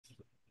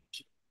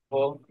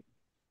Four,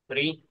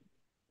 three,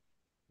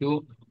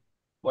 two,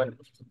 one.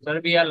 Sir,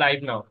 we are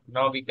live now.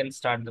 Now we can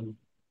start the.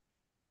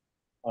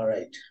 All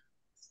right.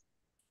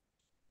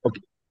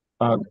 Okay.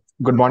 Uh,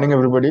 Good morning,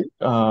 everybody.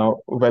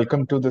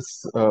 Welcome to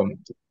this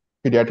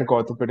pediatric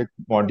orthopedic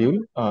module,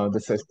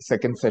 the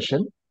second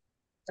session.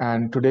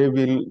 And today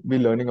we'll be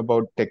learning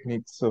about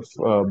techniques of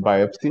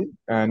biopsy.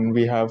 And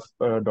we have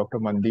Dr.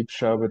 Mandip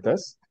Shah with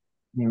us.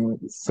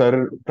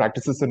 Sir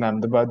practices in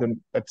Ahmedabad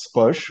and at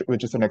Sparsh,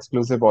 which is an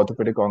exclusive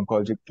orthopedic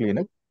oncology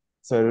clinic.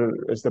 Sir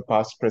is the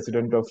past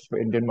president of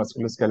Indian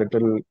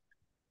Musculoskeletal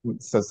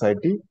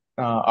Society.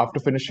 After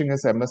finishing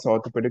his MS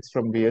Orthopedics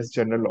from VS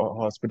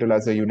General Hospital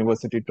as a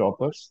university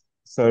topper,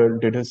 Sir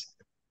did his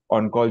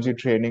oncology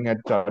training at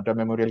Tata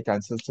Memorial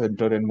Cancer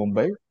Center in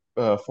Mumbai,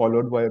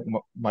 followed by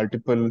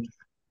multiple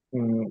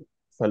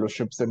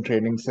fellowships and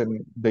trainings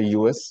in the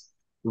US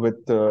with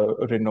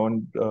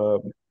renowned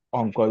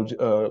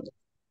oncology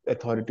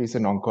authorities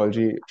in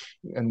oncology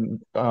and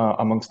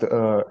amongst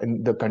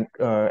in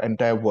the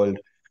entire world.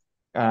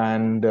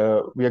 And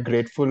we are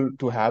grateful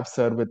to have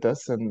Sir with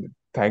us, and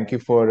thank you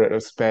for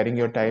sparing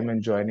your time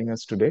and joining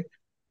us today.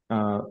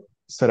 Uh,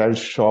 Sir,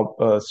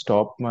 I'll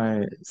stop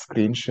my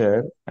screen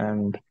share,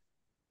 and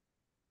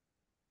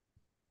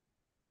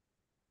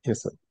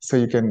yes, sir. So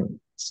you can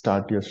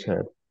start your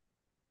share.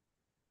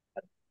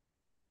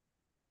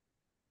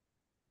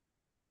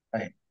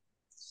 Right.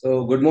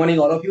 So, good morning,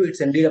 all of you.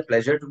 It's indeed a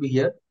pleasure to be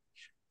here.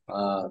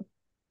 Uh,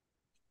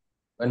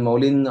 when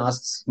Maulin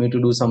asks me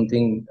to do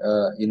something,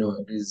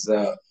 it is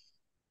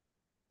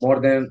more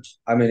than,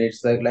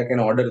 it's like an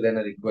order than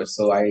a request.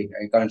 So, I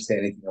can't say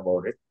anything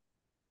about it.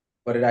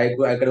 But I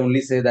could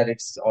only say that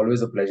it's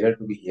always a pleasure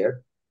to be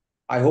here.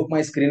 I hope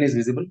my screen is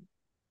visible.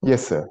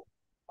 Yes, sir.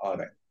 All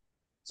right.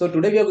 So,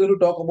 today we are going to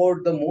talk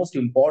about the most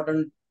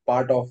important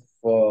part of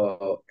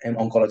an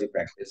oncology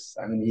practice.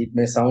 It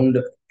may sound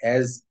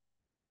as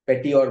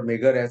petty or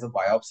meager as a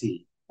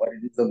biopsy, but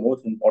it is the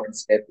most important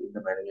step in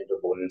the management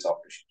of bone and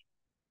soft tissue.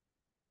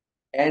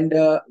 And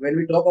when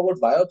we talk about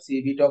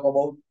biopsy, we talk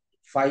about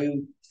five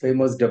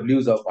famous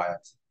W's of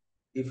biopsy.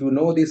 If you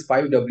know these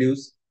five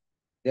W's,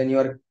 then you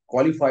are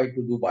qualified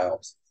to do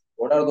biopsy.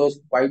 What are those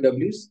five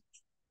W's?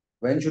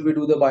 When should we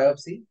do the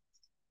biopsy?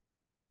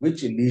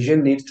 Which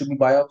lesion needs to be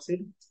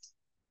biopsied?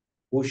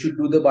 Who should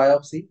do the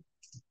biopsy?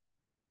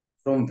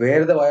 From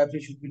where the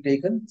biopsy should be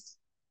taken?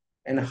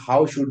 And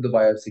how should the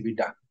biopsy be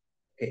done?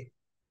 Okay.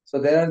 So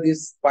there are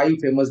these five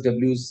famous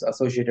W's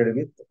associated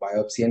with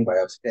biopsy and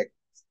biopsy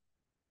techniques.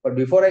 But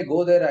before I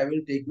go there, I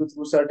will take you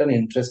through certain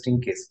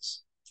interesting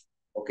cases.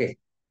 Okay.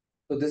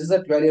 So this is a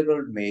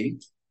 12-year-old male,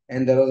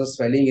 and there was a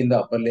swelling in the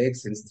upper leg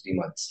since 3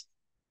 months.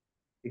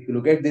 If you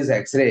look at this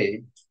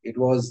X-ray,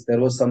 there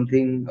was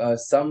something,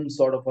 some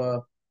sort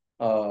of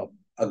a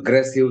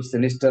aggressive,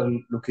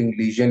 sinister-looking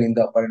lesion in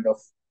the upper end of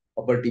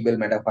upper tibial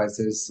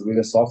metaphysis with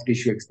a soft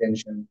tissue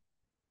extension.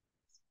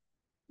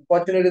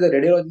 Fortunately, the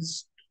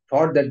radiologist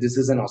thought that this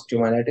is an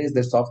osteomyelitis,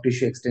 the soft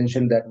tissue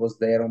extension that was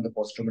there on the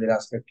posterior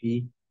aspect.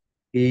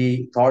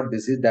 He thought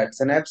that's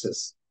an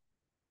abscess.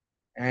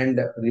 And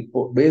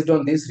based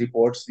on these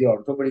reports, the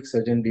orthopedic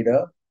surgeon did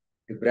a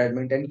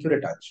debridement and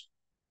curettage.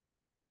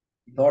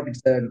 He thought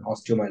it's an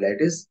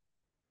osteomyelitis.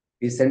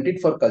 He sent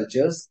it for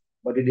cultures,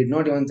 but he did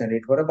not even send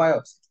it for a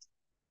biopsy.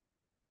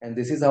 And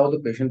this is how the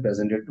patient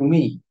presented to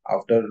me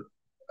after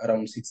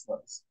around 6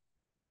 months.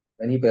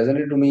 When he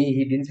presented to me,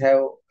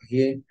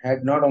 he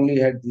had not only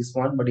had this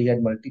one, but he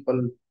had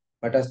multiple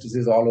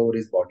metastases all over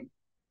his body.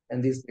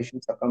 And this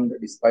patient succumbed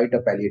despite a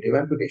palliative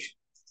amputation.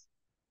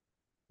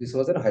 This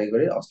was a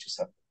high-grade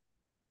osteosarcoma.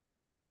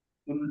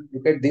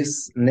 Look at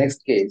this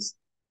next case.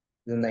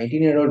 The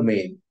 19-year-old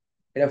male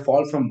had a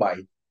fall from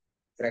bike,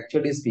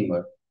 fractured his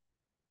femur.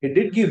 He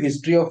did give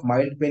history of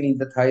mild pain in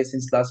the thigh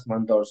since last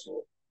month or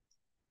so.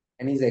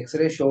 And his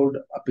X-ray showed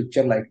a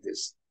picture like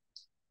this.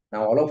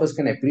 Now, all of us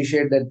can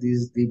appreciate that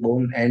the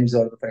bone ends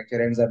or the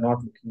fracture ends are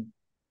not looking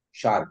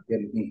sharp,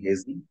 they're looking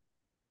hazy.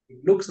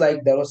 It looks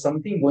like there was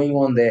something going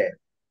on there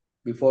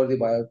before the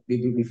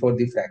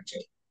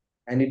fracture.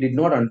 And he did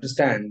not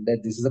understand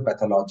that this is a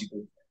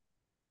pathological.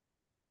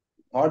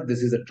 He thought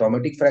this is a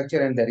traumatic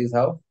fracture, and that is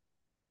how.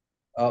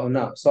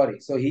 No, sorry.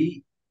 So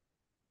he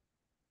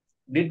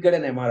did get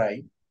an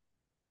MRI,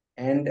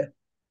 and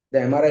the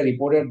MRI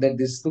reported that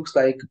this looks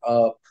like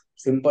a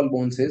simple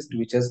bone cyst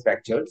which has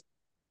fractured.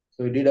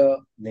 So he did a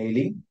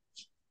nailing.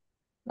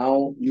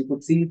 Now you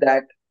could see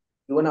that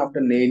even after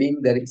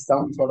nailing, there is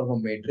some sort of a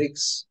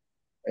matrix,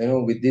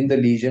 within the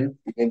lesion.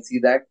 You can see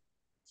that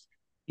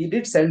he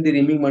did send the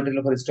reaming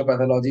material for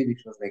histopathology,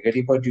 which was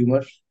negative for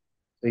tumor.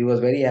 So he was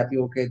very happy.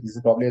 Okay, this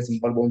is probably a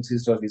simple bone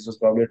cyst, or this was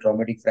probably a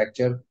traumatic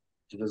fracture.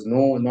 It was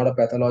not a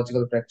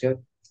pathological fracture.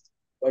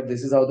 But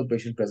this is how the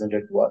patient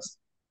presented to us.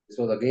 This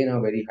was again a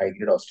very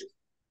high-grade osteoporosis.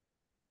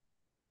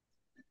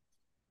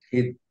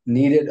 He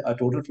needed a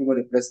total femur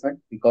replacement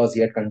because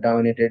he had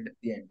contaminated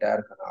the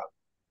entire canal.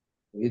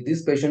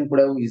 This patient could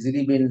have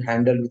easily been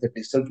handled with a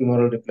distal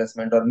femoral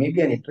replacement or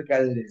maybe an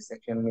intercalary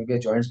resection, maybe a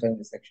joint spine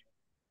resection.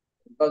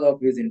 Because of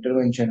his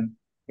intervention,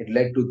 it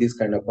led to this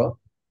kind of a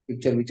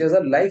picture, which has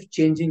a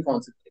life-changing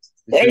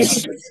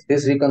consequences.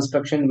 This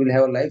reconstruction will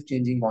have a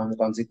life-changing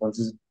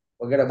consequences.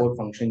 Forget about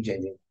function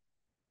changing.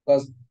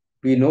 Because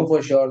we know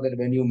for sure that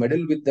when you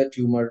meddle with the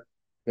tumor,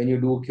 when you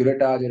do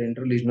curettage or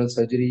interlesional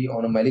surgery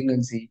on a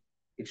malignancy,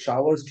 it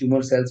showers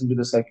tumor cells into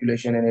the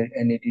circulation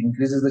and it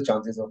increases the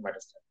chances of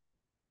metastasis.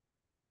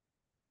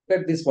 Look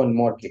at this one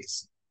more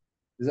case.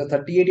 This is a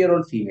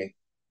 38-year-old female.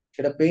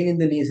 She had a pain in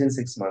the knees in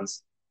 6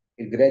 months.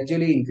 It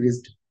gradually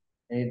increased,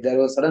 and there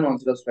was sudden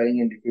onset of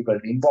swelling and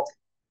difficulty in walking.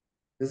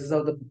 This is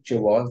how the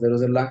picture was. There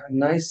was a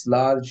nice,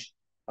 large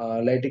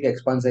lytic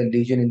expansile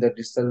lesion in the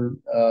distal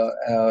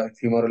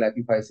femoral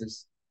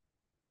epiphysis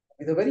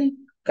with a very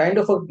kind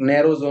of a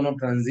narrow zone of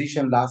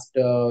transition. Last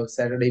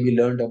Saturday, we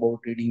learned about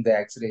reading the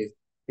X-rays.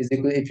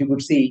 If you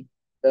could see,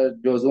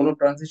 the zone of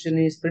transition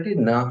is pretty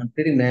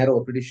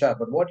narrow, pretty sharp.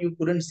 But what you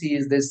couldn't see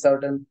is there's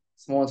certain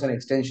small and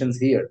extensions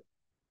here.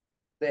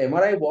 The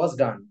MRI was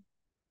done,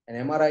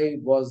 and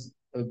MRI was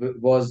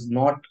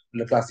not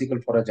classical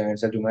for a giant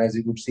cell tumor. As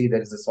you could see,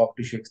 there is a soft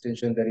tissue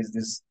extension. There is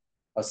this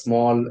a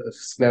small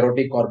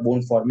sclerotic or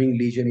bone forming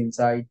lesion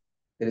inside.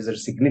 There is a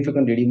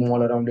significant edema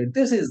all around it.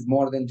 This is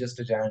more than just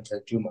a giant cell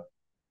tumor.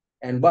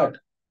 But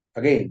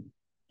again,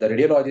 the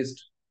radiologist,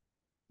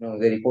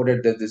 they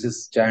reported that this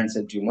is giant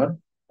cell tumor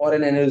or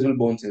an aneurysmal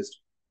bone cyst.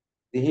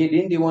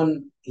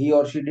 He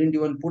or she didn't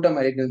even put a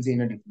malignancy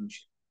in a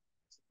diffusion.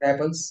 It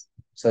happens.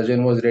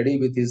 Surgeon was ready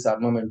with his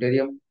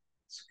armamentarium.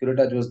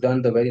 Curettage was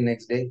done the very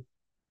next day,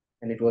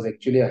 and it was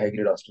actually a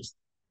high-grade osteocyst.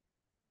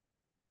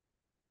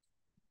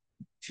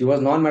 She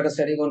was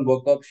non-metastatic on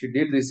workup. She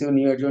did receive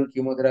neoadjuvant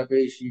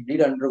chemotherapy. She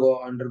did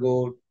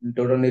undergo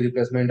total knee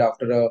replacement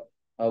after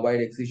a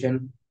wide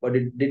excision, but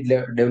it did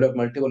develop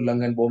multiple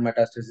lung and bone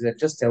metastases at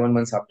just 7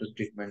 months after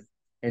treatment,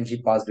 and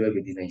she passed away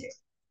within a year.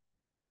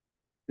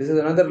 This is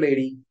another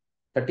lady,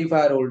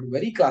 35-year-old,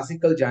 very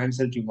classical giant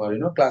cell tumor,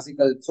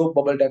 classical soap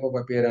bubble type of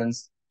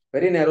appearance,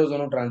 very narrow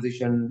zone of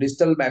transition,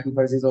 distal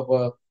epiphysis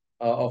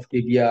of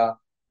tibia,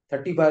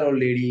 35-year-old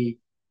lady.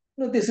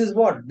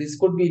 This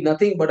could be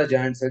nothing but a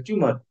giant cell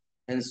tumor.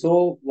 And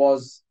so were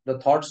the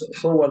thoughts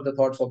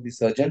of the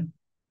surgeon.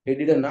 He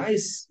did a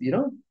nice,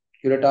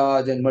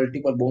 curettage and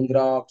multiple bone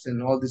grafts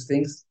and all these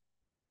things.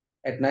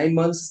 At 9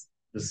 months,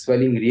 the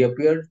swelling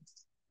reappeared,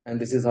 and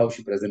this is how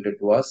she presented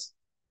to us.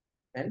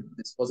 And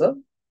this was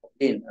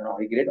again an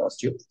high-grade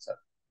osteocyst.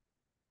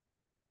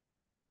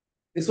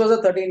 This was a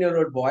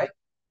 13-year-old boy.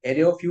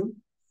 Any of you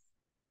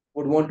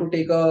would want to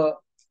take a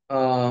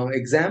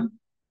exam?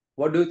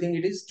 What do you think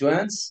it is,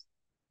 Joyance?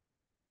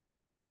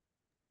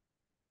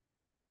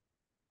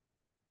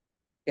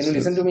 Can you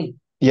listen to me?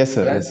 Yes,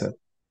 sir. Joyance? Yes, sir.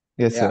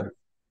 Yes, Yeah. sir.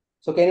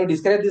 So can you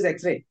describe this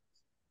X-ray?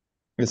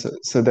 Yes, sir.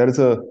 So there is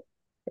a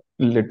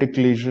lytic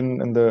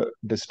lesion in the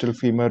distal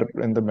femur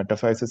and the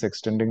metaphysis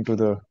extending to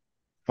the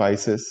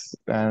physis,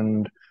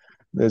 and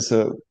there's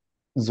a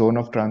zone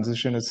of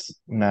transition is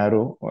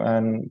narrow,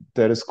 and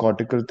there is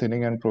cortical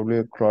thinning and probably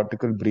a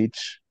cortical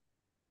breach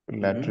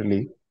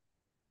laterally,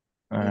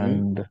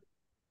 and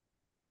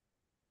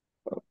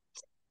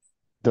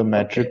the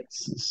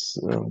matrix is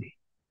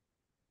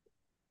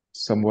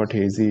somewhat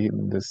hazy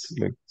in this,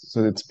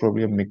 so it's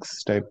probably a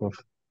mixed type of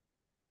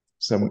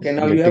some Okay,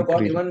 now you have lytic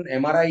got region.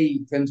 even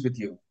MRI films with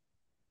you.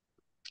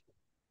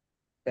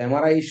 The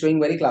MRI is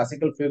showing very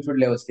classical fluid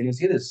levels. Can you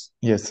see this?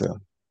 Yes, sir.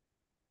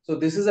 So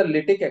this is a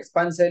lytic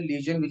expansile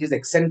lesion which is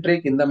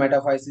eccentric in the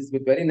metaphysis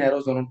with very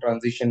narrow zone of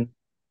transition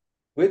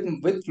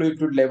with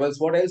fluid levels.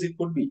 What else it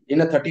could be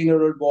in a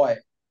 13-year-old boy?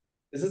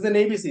 This is an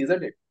ABC,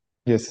 isn't it?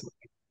 Yes.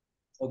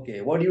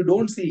 Okay, what you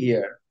don't see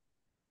here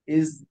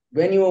is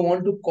when you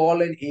want to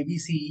call an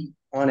ABC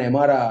on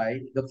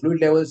MRI, the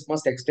fluid levels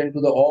must extend to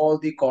all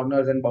the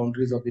corners and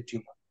boundaries of the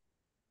tumor.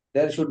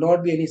 There should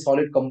not be any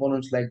solid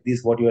components like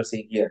this, what you are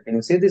seeing here. Can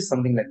you see this?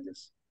 Something like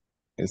this.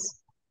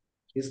 Yes.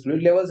 These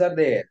fluid levels are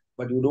there,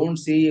 but you don't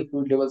see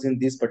fluid levels in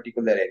this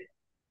particular area.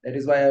 That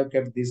is why I have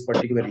kept this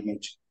particular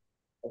image.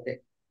 Okay.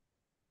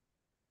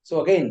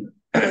 So again,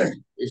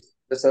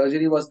 the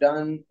surgery was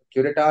done,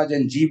 curettage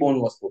and G-bone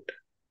was put.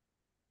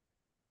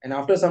 And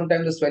after some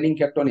time, the swelling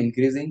kept on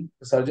increasing.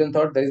 The surgeon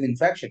thought there is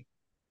infection.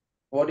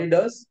 What he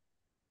does,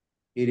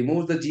 he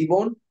removes the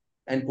G-bone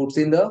and puts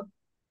in the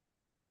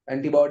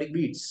antibiotic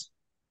beads.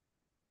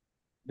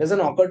 Doesn't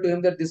occur to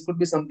him that this could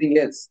be something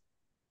else.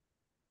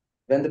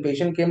 When the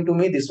patient came to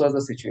me, this was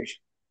the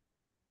situation.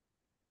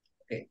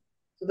 Okay.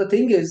 So the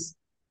thing is,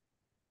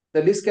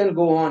 the list can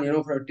go on,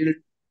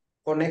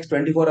 for next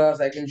 24 hours,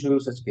 I can show you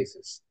such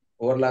cases.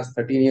 Over last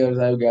 13 years,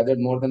 I have gathered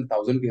more than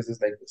 1,000 cases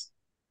like this.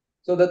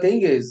 So the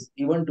thing is,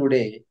 even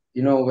today,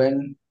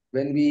 when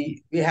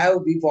we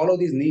follow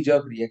this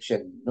knee-jerk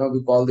reaction,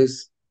 we call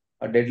this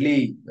a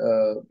deadly,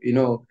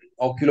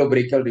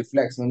 oculobrachial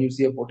reflex. When you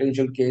see a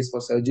potential case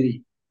for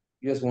surgery,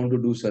 you just want to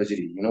do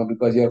surgery,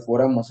 because your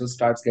forearm muscle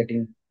starts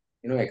getting,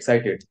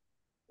 excited.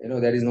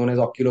 That is known as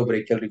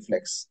oculobrachial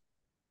reflex.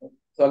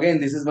 So again,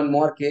 this is one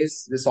more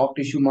case, the soft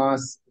tissue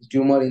mass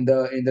tumor in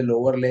the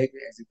lower leg.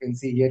 As you can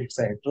see here, it's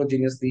a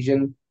heterogeneous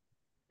lesion,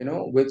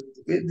 with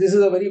this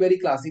is a very, very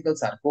classical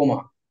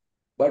sarcoma.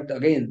 But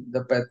again,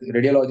 the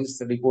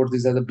radiologist reports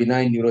this as a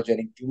benign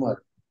neurogenic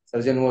tumor.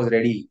 Surgeon was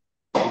ready.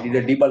 He did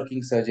a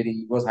debulking surgery.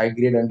 It was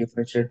high-grade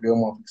undifferentiated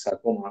pleomorphic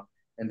sarcoma,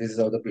 and this is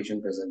how the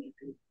patient presented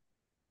to you.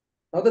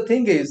 Now the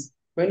thing is,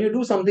 when you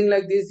do something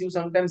like this, you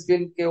sometimes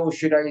feel, okay, oh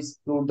shit, I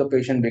screwed the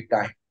patient big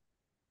time.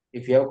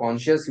 If you have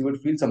conscious, you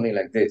would feel something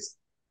like this.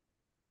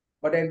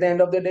 But at the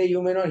end of the day, he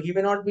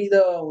may not be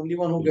the only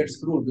one who gets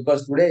screwed,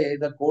 because today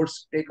the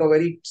courts take a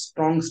very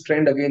strong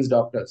stand against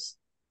doctors.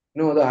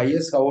 The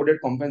highest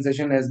awarded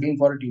compensation has been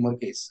for a tumor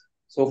case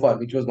so far,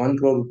 which was 1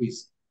 crore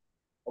rupees.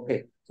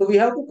 Okay, so we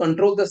have to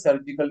control the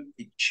surgical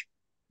itch.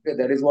 Okay,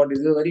 that is what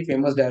is a very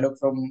famous dialogue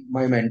from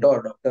my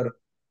mentor, Dr.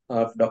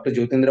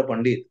 Jyotindra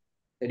Pandit,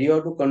 that you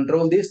have to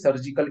control this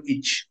surgical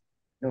itch.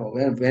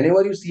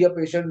 Whenever you see a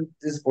patient,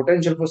 this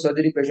potential for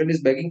surgery, patient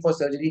is begging for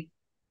surgery,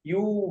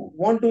 you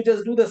want to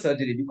just do the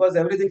surgery because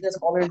everything has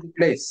fallen into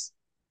place.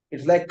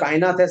 It's like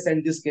Kainat has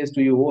sent this case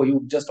to you, oh,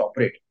 you just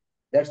operate.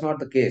 That's not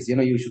the case.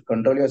 You should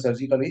control your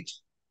surgical itch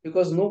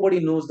because nobody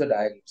knows the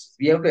diagnosis.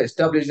 We have to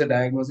establish the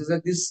diagnosis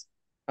that this,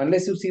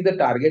 unless you see the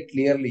target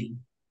clearly,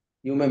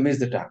 you may miss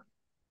the target.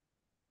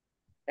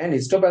 And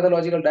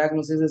histopathological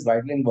diagnosis is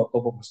vital in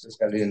workup of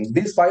musculoskeletal.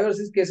 These 5 or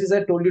 6 cases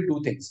I told you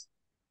 2 things.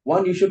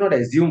 One, you should not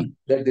assume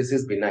that this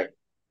is benign.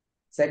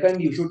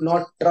 Second, you should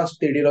not trust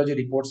the radiology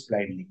reports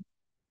blindly,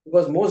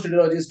 because most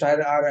radiologists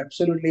are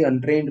absolutely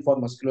untrained for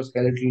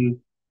musculoskeletal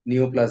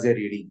neoplasia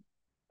reading.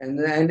 And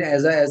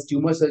as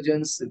tumor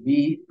surgeons,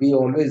 we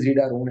always read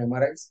our own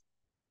MRIs.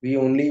 We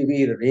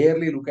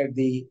rarely look at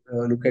the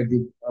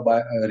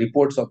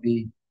reports of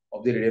the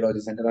radiology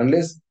center,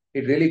 unless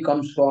it really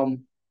comes from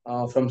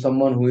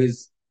someone who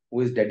is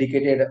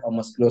dedicated a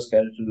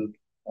musculoskeletal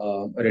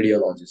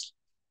radiologist.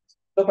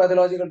 So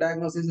pathological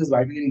diagnosis is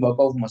vital in work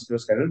of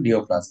musculoskeletal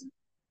neoplasia.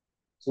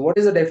 So what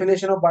is the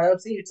definition of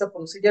biopsy? It's a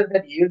procedure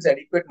that yields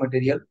adequate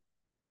material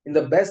in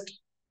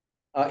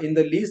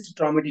the least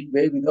traumatic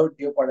way without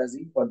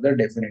jeopardizing further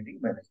definitive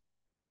management.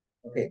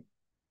 Okay.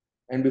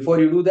 And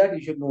before you do that,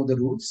 you should know the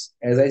rules.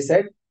 As I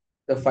said,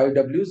 the 5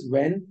 W's: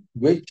 when,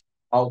 which,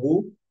 how,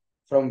 who,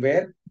 from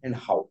where, and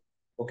how.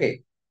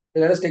 Okay.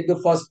 So let us take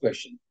the first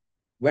question.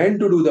 When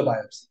to do the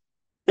biopsy?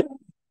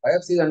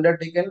 Biopsy is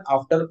undertaken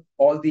after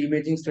all the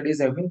imaging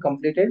studies have been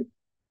completed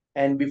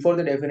and before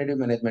the definitive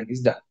management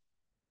is done.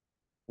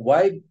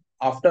 Why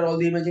after all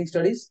the imaging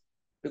studies?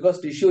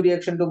 Because tissue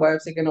reaction to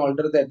biopsy can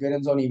alter the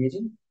appearance on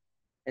imaging.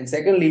 And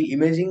secondly,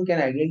 imaging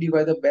can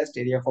identify the best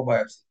area for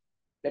biopsy.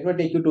 Let me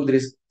take you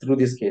through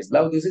this case.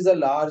 Now, this is a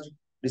large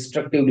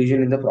destructive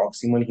lesion in the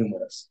proximal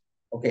humerus.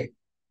 Okay.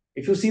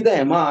 If you see the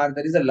MR,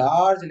 there is a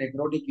large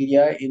necrotic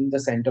area in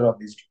the center of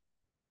this tube.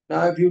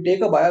 Now, if you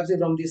take a biopsy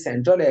from the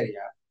central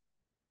area,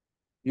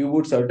 you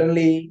would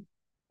certainly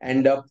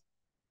end up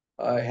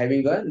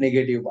having a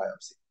negative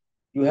biopsy.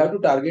 You have to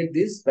target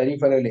these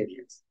peripheral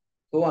areas.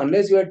 So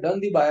unless you have done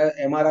the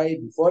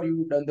MRI before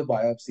you done the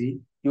biopsy,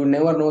 you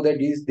never know that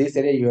this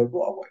area you have to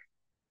avoid.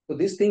 So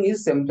this thing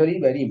is very,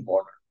 very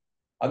important.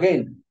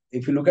 Again,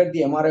 if you look at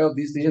the MRI of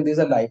this lesion, this is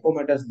a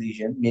lipomatous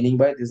lesion, meaning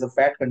by this is a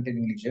fat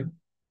containing lesion,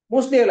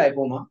 mostly a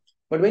lipoma.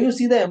 But when you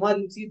see the MR,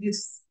 you see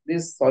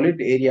this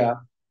solid area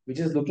which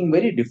is looking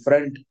very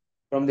different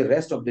from the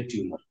rest of the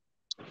tumor.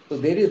 So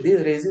this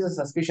raises a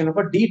suspicion of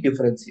a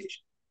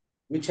dedifferentiation,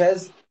 which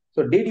has,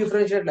 so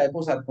dedifferentiated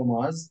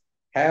liposarcomas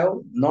have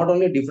not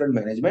only different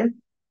management,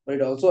 but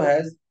it also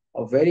has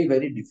a very,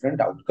 very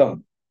different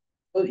outcome.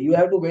 So you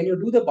have to, when you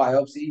do the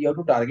biopsy, you have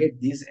to target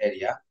this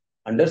area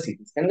under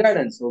CT scan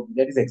guidance. So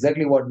that is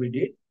exactly what we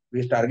did.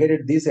 We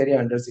targeted this area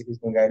under CT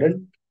scan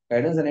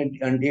guidance,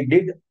 and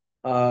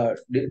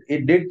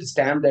it did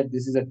stamp that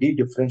this is a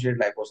dedifferentiated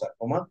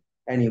liposarcoma,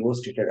 and he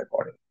was treated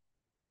accordingly.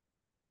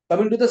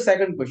 Coming to the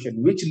second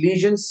question, which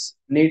lesions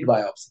need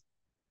biopsy?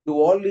 Do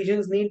all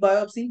lesions need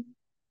biopsy?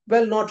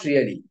 Well, not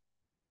really.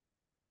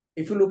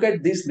 If you look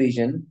at this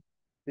lesion,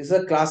 this is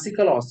a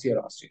classical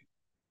osteoarthritis.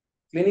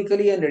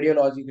 Clinically and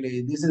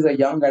radiologically, this is a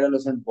young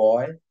adolescent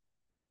boy.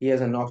 He has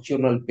a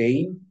nocturnal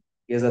pain.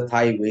 He has a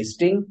thigh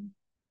wasting.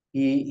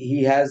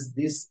 He has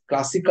this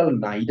classical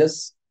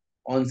nidus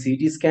on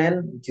CT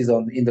scan, which is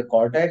in the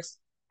cortex.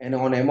 And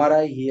on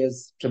MRI, he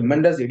has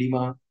tremendous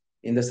edema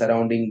in the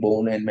surrounding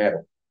bone and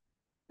marrow.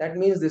 That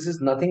means this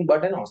is nothing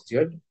but an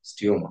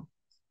osteoma.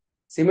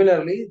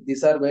 Similarly,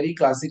 these are very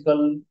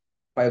classical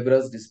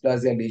fibrous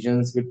dysplasia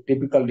lesions with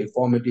typical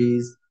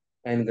deformities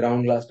and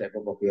ground glass type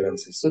of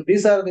appearances. So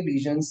these are the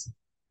lesions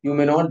you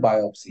may not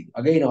biopsy.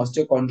 Again,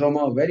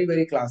 osteochondroma, very,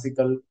 very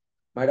classical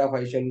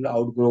metaphyseal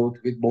outgrowth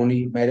with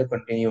bony marrow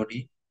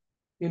continuity.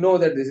 You know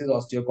that this is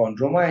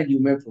osteochondroma and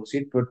you may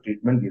proceed to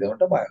treatment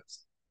without a biopsy.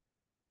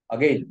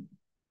 Again,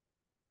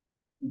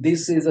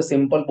 this is a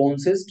simple bone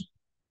cyst.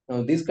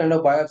 Now, this kind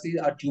of biopsy,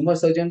 a tumor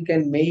surgeon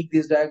can make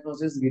this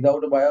diagnosis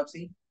without a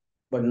biopsy,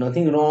 but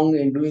nothing wrong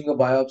in doing a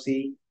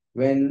biopsy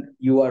when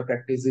you are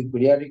practicing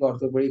pediatric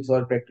orthopedics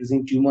or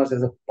practicing tumors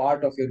as a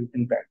part of your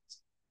routine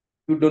practice.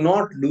 You do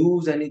not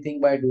lose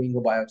anything by doing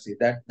a biopsy.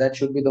 That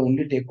should be the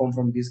only take home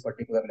from this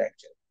particular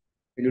lecture.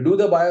 When you do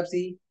the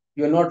biopsy,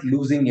 you are not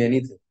losing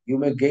anything. You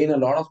may gain a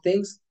lot of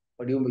things,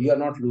 but you are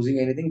not losing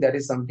anything. That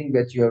is something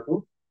that you have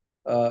to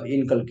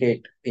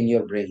inculcate in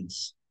your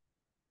brains.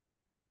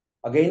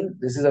 Again,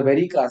 this is a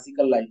very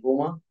classical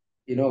lipoma,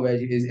 where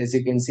as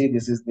you can see,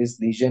 this is this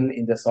lesion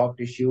in the soft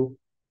tissue,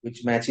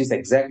 which matches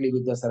exactly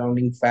with the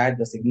surrounding fat.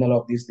 The signal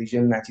of this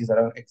lesion matches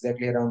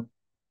exactly around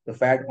the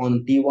fat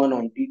on T1,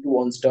 on T2,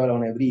 on STIR,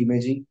 on every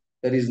imaging.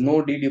 There is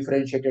no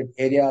dedifferentiated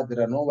area.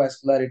 There are no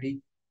vascularity.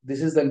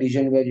 This is the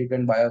lesion where you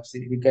can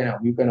biopsy. You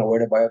can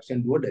avoid a biopsy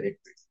and do a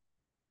direct treatment.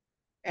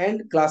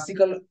 And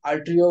classical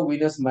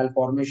arteriovenous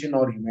malformation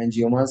or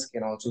hemangiomas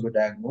can also be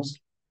diagnosed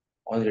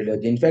on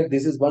radiology. In fact,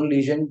 this is one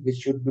lesion which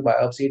should be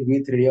biopsied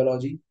with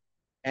radiology,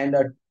 and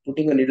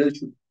putting a needle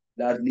should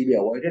largely be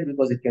avoided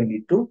because it can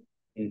lead to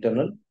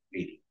internal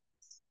bleeding.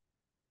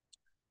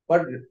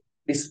 But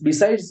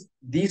besides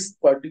these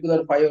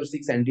particular 5 or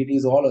 6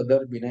 entities, all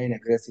other benign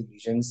aggressive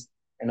lesions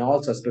and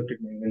all suspected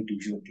malignant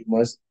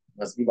tumors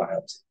must be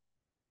biopsied.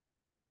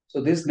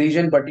 So this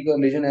particular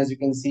lesion, as you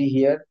can see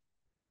here,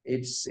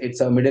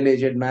 it's a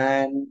middle-aged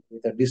man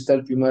with a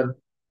distal femur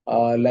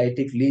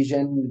lytic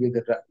lesion with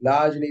a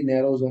largely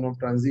narrow zone of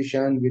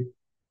transition with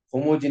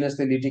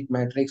homogeneously lytic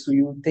matrix. So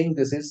you think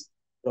this is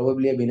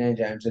probably a benign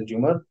giant cell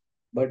tumor,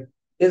 but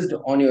based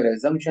on your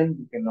assumption,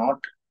 you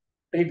cannot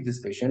treat this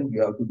patient.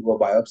 You have to do a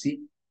biopsy,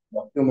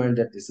 document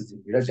that this is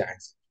indeed a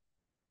giant cell.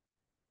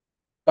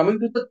 Coming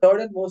to the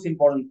third and most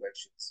important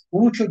questions,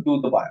 who should do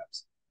the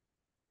biopsy?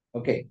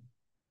 Okay.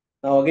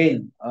 Now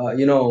again,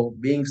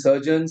 being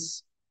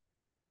surgeons,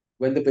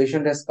 when the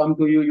patient has come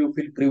to you, you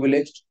feel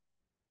privileged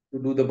to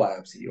do the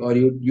biopsy, or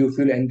you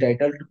feel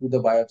entitled to do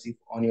the biopsy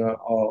on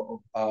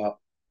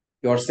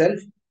yourself.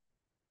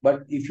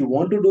 But if you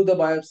want to do the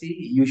biopsy,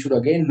 you should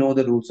again know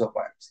the rules of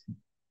biopsy.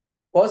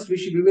 First,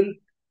 we will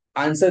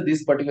answer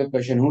this particular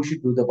question: who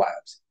should do the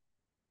biopsy?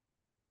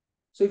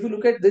 So, if you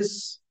look at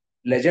this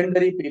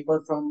legendary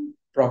paper from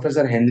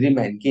Professor Henry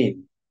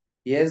Mankey,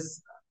 he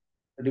has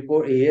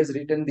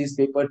written this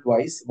paper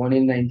twice, one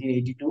in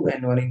 1982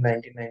 and one in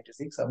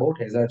 1996, about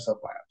hazards of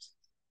biopsy.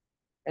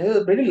 And there's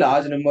a pretty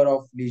large number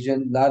of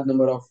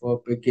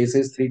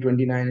cases,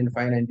 329 and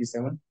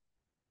 597.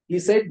 He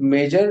said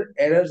major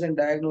errors in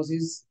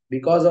diagnosis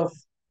because of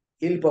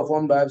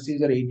ill-performed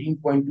biopsies are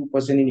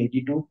 18.2% in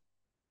 82,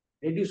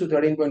 reduced to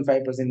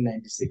 13.5% in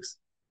 96.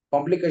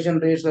 Complication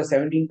rates were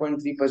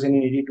 17.3%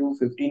 in 82,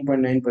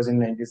 15.9% in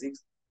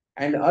 96.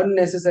 And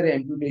unnecessary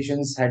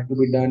amputations had to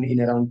be done in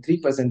around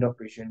 3% of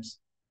patients,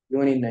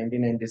 even in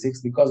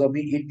 1996, because of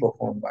the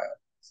ill-performed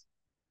biopsies.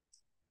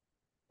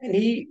 And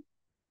he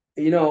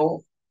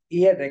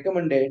had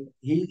recommended,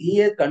 he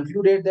had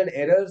concluded that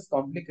errors,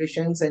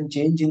 complications, and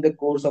change in the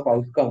course of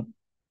outcome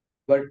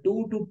were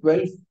 2 to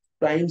 12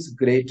 times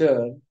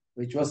greater,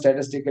 which was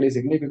statistically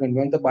significant,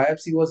 when the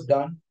biopsy was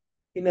done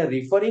in a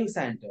referring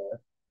center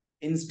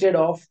instead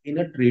of in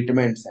a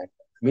treatment center.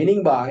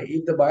 Meaning by,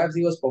 if the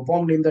biopsy was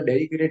performed in the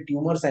dedicated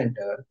tumor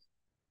center,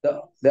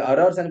 the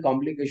errors and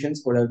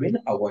complications could have been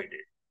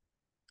avoided.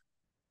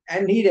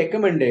 And he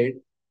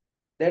recommended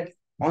that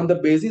on the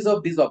basis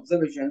of these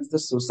observations, the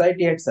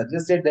society had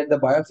suggested that the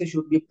biopsy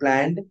should be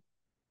planned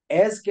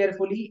as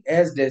carefully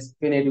as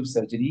definitive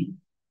surgery,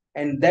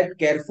 and that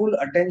careful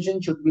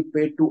attention should be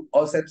paid to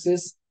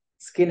asepsis,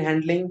 skin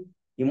handling,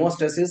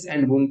 hemostasis,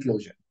 and wound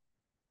closure.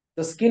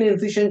 The skin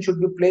incision should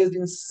be placed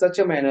in such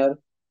a manner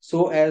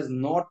so as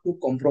not to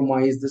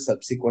compromise the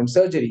subsequent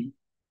surgery.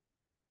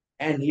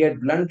 And he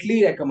had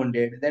bluntly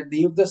recommended that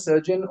if the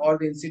surgeon or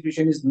the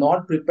institution is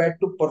not prepared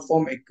to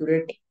perform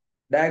accurate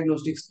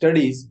diagnostic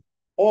studies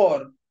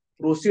or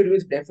proceed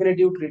with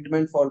definitive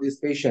treatment for this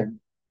patient,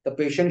 the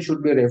patient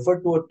should be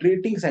referred to a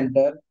treating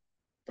center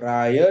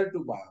prior to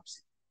biopsy.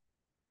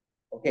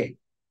 Okay.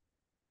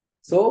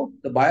 So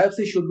the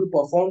biopsy should be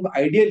performed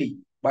ideally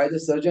by the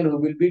surgeon who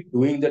will be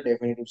doing the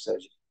definitive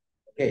surgery.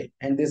 Okay.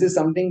 And this is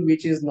something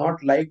which is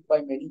not liked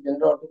by many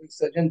general orthopedic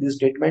surgeons, this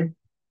statement.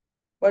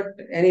 But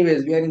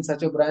anyways, we are in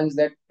such a branch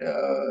that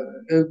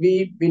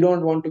we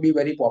don't want to be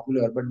very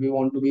popular, but we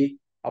want to be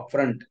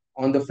upfront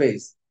on the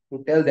face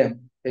to tell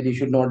them that you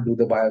should not do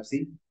the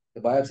biopsy.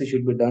 The biopsy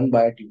should be done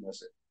by a tumor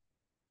surgeon.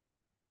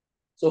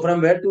 So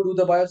from where to do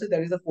the biopsy?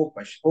 That is the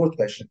fourth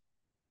question.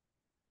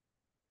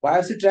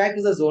 Biopsy tract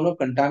is a zone of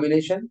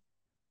contamination.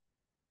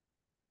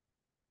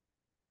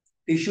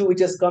 Tissue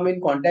which has come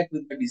in contact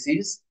with the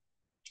disease,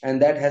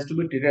 and that has to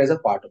be treated as a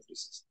part of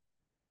disease.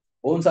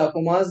 Bone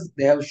sarcomas,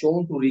 they have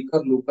shown to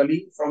recur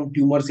locally from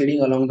tumor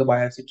seeding along the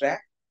biopsy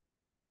tract.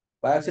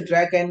 Biopsy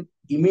tract and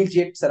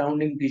immediate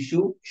surrounding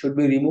tissue should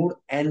be removed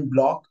and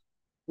blocked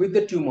with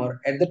the tumor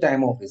at the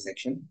time of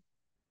resection.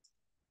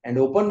 And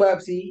open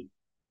biopsy,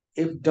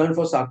 if done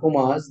for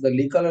sarcomas, the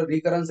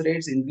recurrence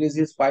rates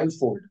increases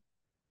 5-fold.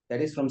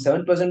 That is from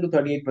 7% to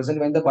 38%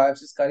 when the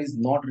biopsy scar is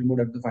not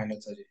removed at the final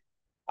surgery.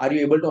 Are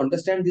you able to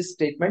understand these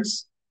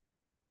statements?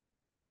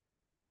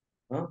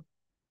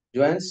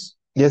 Joyance?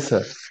 Yes,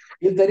 sir.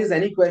 If there is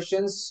any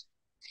questions,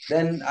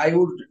 then I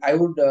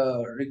would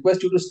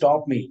request you to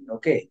stop me,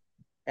 okay,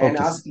 and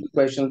Okay. ask me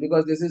questions,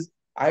 because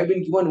I've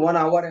been given 1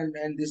 hour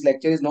and this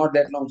lecture is not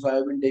that long, so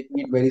I've been taking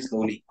it very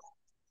slowly.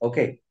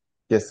 Okay.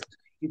 Yes.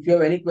 if you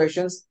have any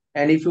questions,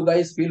 and if you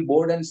guys feel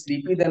bored and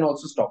sleepy, then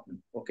also stop me.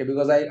 Okay,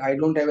 because I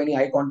don't have any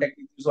eye contact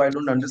with you, so I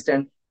don't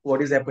understand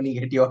what is happening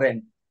at your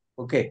end.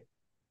 Okay.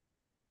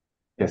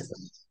 Yes, sir.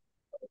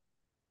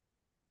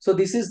 So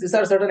these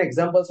are certain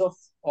examples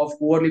of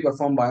poorly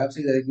performed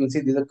biopsies. As you can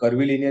see, these are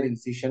curvilinear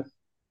incision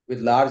with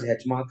large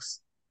hatch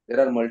marks. There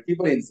are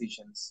multiple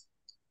incisions.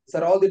 These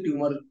are all the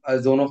tumor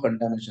zone of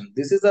contamination.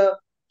 This is a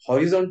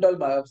horizontal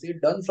biopsy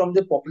done from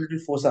the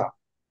popliteal fossa.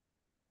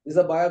 This is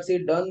a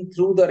biopsy done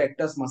through the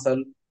rectus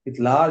muscle with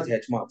large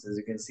hatch marks, as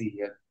you can see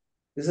here.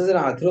 This is an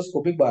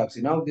arthroscopic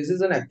biopsy. Now, this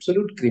is an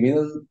absolute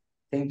criminal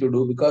thing to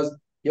do because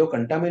you have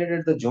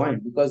contaminated the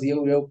joint, because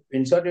you have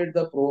inserted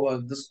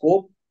the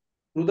scope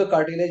through the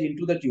cartilage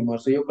into the tumor.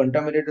 So you have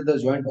contaminated the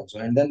joint also.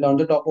 And then on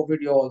the top of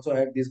it, you also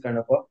had this kind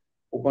of a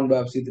open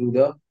biopsy through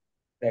the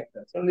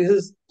rectus. So this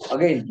is,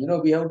 again,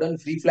 we have done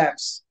free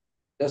flaps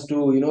just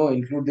to,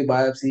 include the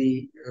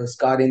biopsy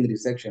scar in the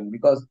resection.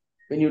 Because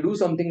when you do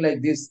something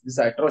like this, these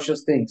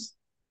atrocious things,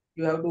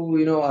 you have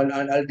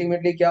to,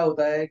 ultimately kya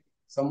hota hai,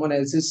 someone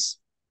else's,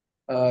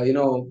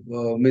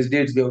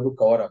 misdeeds they have to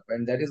cover up.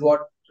 And that is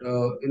what,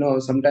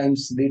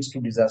 sometimes leads to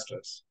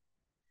disasters.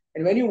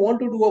 And when you want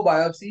to do a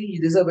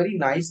biopsy, this is a very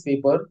nice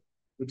paper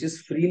which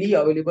is freely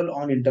available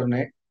on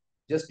internet.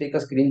 Just take a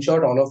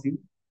screenshot, all of you.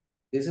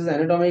 This is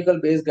anatomical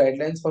based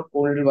guidelines for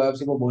core-needle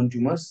biopsy for bone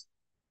tumors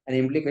and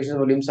implications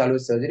of limb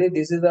salvage surgery.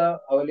 This is a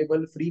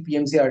available free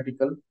PMC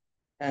article,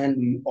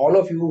 and all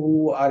of you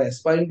who are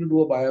aspiring to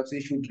do a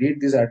biopsy should read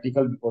this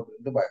article before doing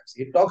the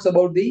biopsy. It talks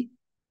about the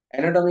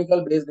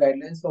anatomical based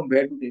guidelines from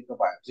where to take a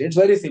biopsy. It's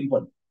very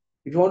simple.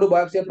 If you want to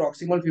biopsy a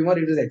proximal femur,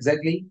 it is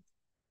exactly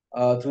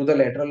through the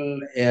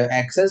lateral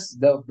axis.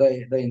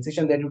 The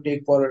incision that you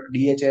take for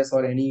DHS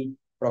or any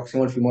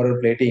proximal femoral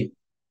plating,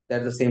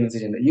 that's the same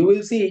incision. You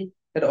will see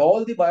that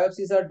all the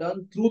biopsies are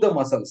done through the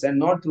muscles and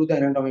not through the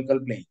anatomical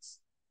planes.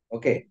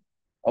 Okay.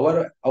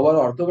 Our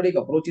orthopedic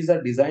approaches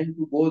are designed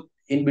to go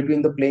in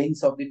between the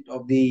planes of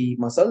the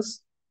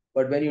muscles.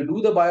 But when you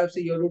do the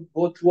biopsy, you have to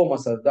go through a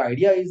muscle. The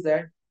idea is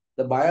that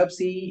the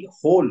biopsy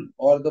hole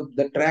or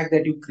the track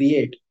that you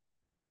create,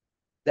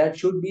 that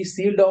should be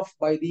sealed off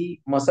by the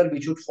muscle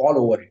which should fall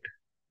over it.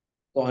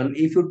 So, and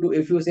if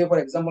you say, for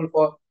example,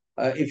 for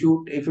if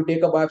you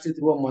take a biopsy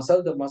through a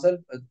muscle, the muscle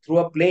through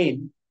a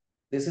plane,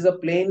 this is a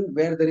plane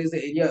where there is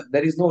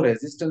there is no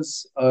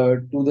resistance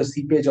to the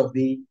seepage of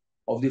the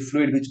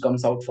fluid which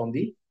comes out from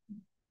the,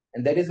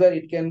 and that is where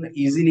it can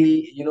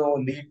easily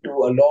lead to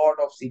a lot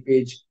of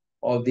seepage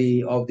of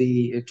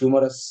the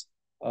tumorous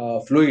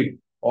fluid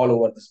all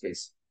over the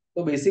space.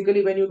 So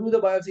basically, when you do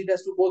the biopsy, it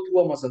has to go through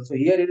a muscle. So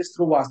here it is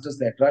through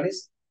vastus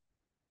lateralis.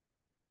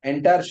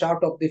 Entire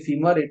shaft of the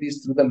femur, it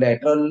is through the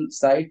lateral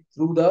side,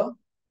 through the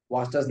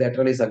vastus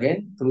lateralis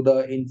again, through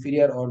the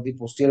inferior or the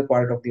posterior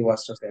part of the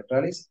vastus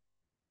lateralis.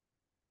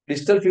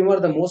 Distal femur,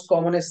 the most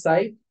commonest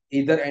side,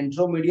 either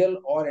anteromedial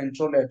or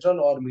anterolateral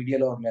or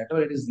medial or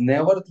lateral. It is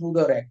never through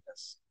the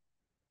rectus.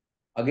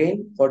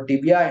 Again, for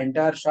tibia,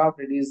 entire shaft,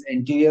 it is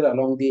anterior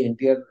along the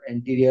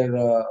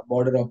anterior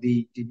border of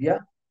the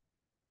tibia.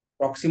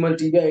 Proximal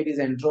tibia, it is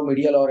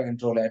anteromedial or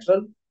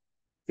anterolateral.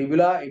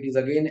 Fibula, it is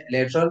again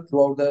lateral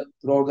throughout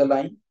the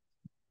line.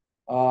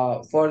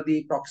 For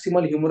the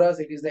proximal humerus,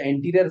 it is the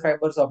anterior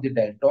fibers of the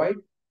deltoid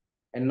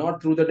and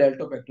not through the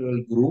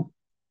deltopectoral groove.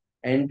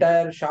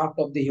 Entire shaft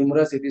of the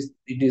humerus, it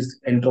is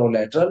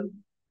anterolateral,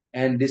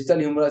 and distal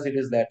humerus, it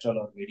is lateral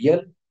or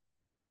medial.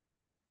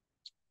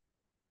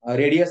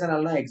 Radius and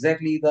ulna,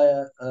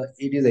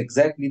 it is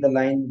exactly the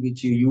line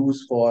which you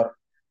use for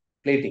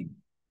plating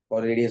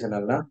for radius and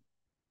ulna.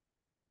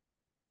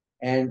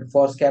 And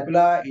for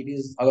scapula, it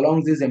is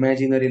along this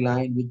imaginary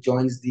line which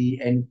joins the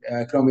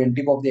acromion,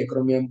 tip of the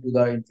acromion to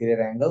the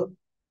inferior angle.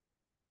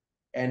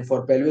 And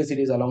for pelvis, it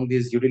is along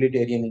this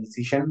utilitarian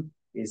incision,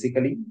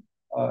 basically,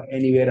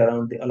 anywhere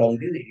along this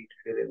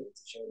utilitarian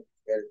incision.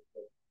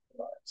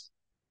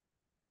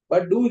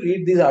 But do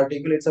read this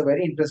article. It's a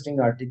very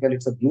interesting article.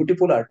 It's a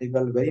beautiful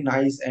article, very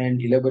nice and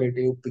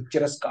elaborative,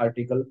 picturesque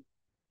article,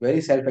 very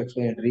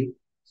self-explanatory.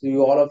 So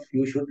all of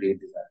you should read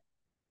this article.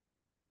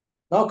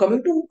 Now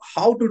coming to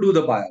how to do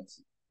the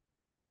biopsy.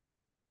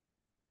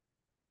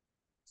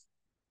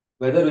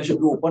 Whether we should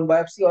do open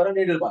biopsy or a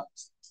needle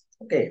biopsy.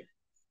 Okay.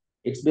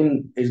 It's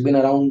been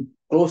around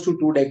close to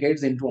 2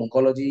 decades into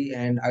oncology,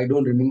 and I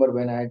don't remember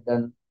when I had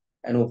done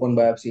an open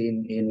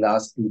biopsy in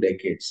last 2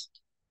 decades.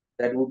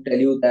 That would tell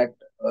you that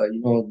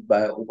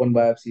open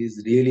biopsy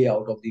is really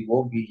out of the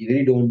vogue. We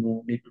really don't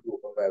need to do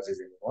open biopsies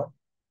anymore.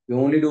 We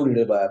only do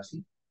needle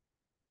biopsy.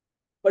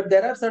 But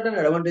there are certain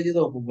advantages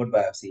of open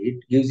biopsy.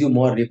 It gives you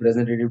more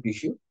representative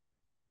tissue.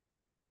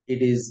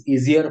 It is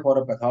easier for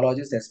a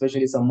pathologist,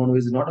 especially someone who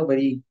is not a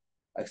very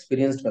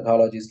experienced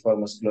pathologist for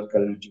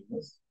musculoskeletal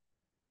tumors.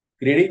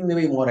 Grading may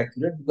be more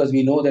accurate because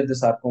we know that the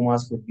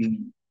sarcomas could be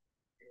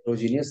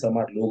heterogeneous. Some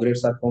are low-grade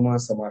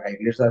sarcomas, some are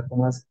high-grade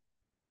sarcomas.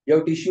 You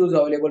have tissues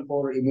available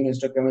for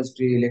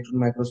immunohistochemistry, electron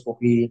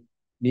microscopy,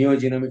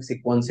 neogenomic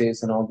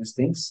sequences, and all these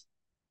things.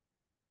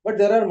 But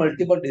there are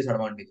multiple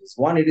disadvantages.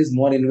 One, it is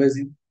more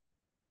invasive.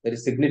 There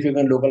is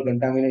significant local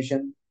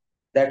contamination.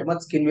 That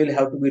much skin will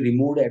have to be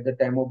removed at the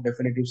time of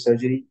definitive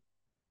surgery.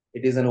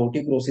 It is an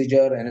OT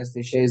procedure.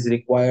 Anesthesia is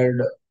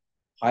required.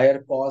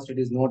 Higher cost. It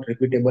is not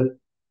repeatable,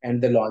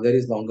 and there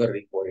is longer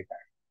recovery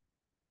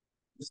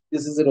time.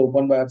 This is an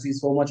open biopsy.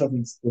 So much of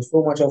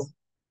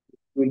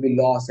will be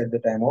lost at the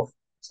time of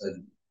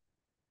surgery.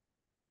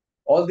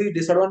 All the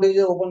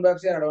disadvantages of open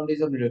biopsy are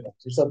advantages of needle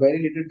biopsy. It's a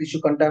very little tissue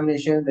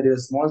contamination. There is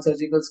a small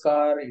surgical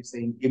scar. It's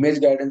an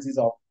image guidance is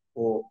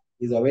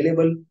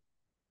available.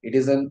 It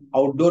is an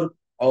outdoor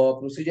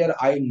procedure.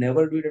 I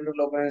never do it under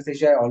local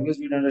anesthesia. I always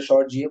do it under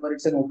short GA, but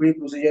it's an OPD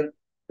procedure.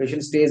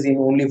 Patient stays in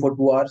only for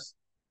 2 hours.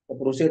 The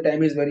procedure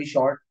time is very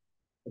short.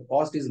 The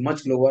cost is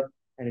much lower,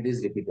 and it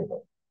is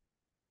repeatable.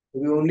 So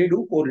we only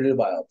do core needle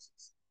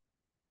biopsies,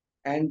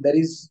 and there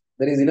is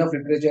enough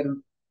literature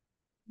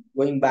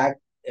going back,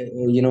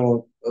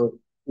 to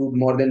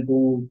more than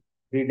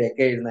 3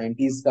 decades.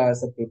 90s का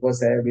सब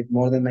papers है with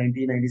more than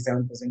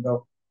 97%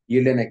 of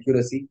yield and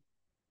accuracy,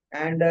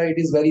 and it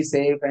is very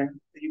safe, and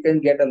you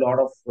can get a lot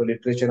of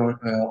literature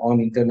on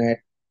internet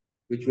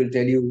which will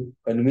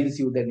convince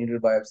you that needle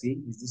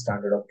biopsy is the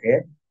standard of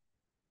care.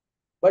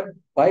 But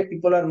why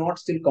people are not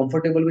still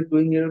comfortable with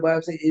doing needle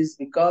biopsy is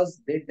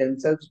because they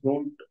themselves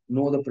don't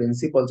know the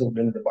principles of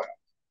needle biopsy.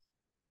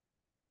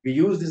 We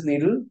use this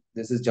needle.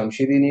 This is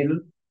Jamshidi needle.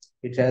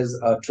 It has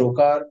a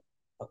trocar,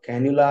 a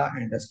cannula,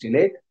 and a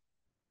stellate.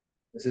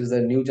 This is the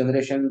new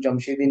generation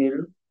Jamshidi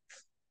needle.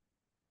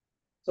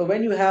 So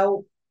when you have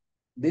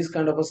this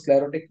kind of a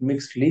sclerotic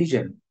mixed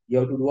lesion, you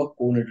have to do a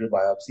co-needle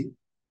biopsy.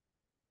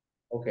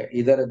 Okay,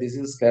 either this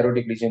is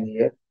sclerotic lesion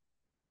here,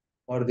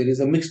 or there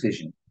is a mixed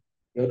lesion.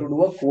 You have to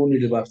do a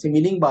co-needle biopsy,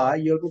 meaning by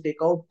you have to take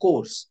out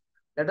cores.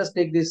 Let us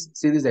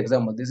see this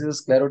example. This is a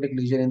sclerotic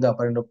lesion in the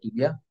upper end of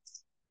tibia.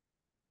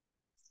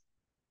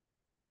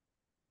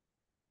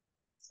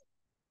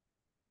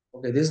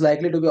 Okay, this is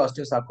likely to be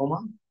osteosarcoma.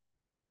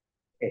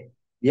 Okay.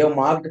 We have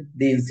marked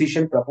the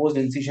incision, proposed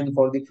incision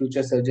for the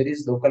future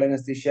surgeries, local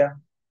anesthesia.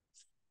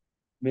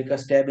 Make a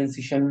stab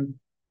incision.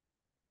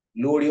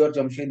 Load your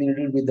Jamshidi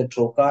needle with the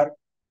trocar.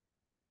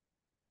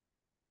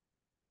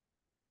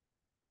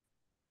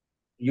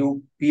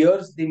 You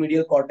pierce the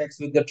medial cortex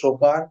with the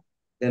trocar,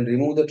 then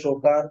remove the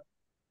trocar.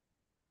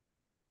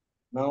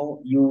 Now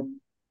you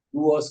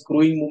do a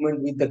screwing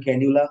movement with the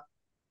cannula.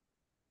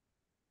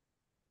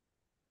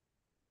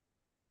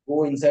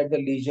 Go inside the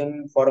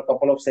lesion for a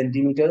couple of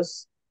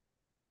centimeters.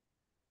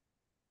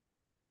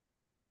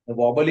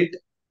 Wobble it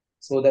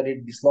so that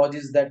it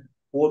dislodges that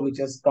pore which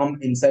has come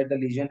inside the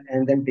lesion,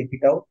 and then take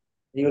it out.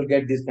 You will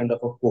get this kind of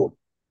a pore.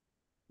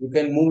 You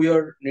can move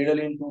your needle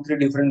in 2-3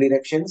 different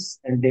directions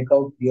and take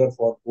out your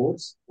four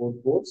pores,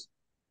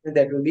 and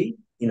that will be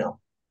enough.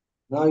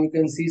 Now you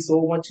can see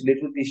so much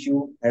little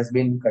tissue has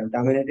been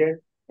contaminated,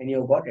 and you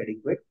have got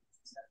adequate.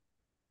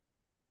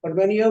 But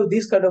when you have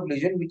this kind of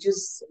lesion, which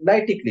is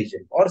lytic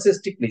lesion or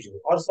cystic lesion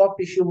or soft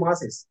tissue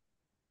masses,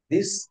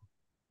 this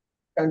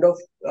kind of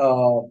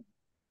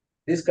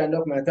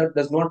method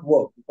does not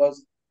work,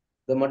 because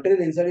the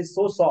material inside is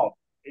so soft,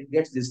 it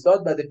gets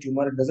dislodged by the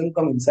tumor. It doesn't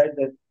come inside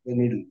the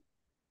needle.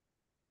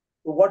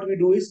 So what we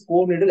do is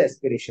co-needle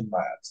aspiration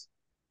biopsy.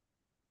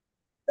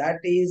 That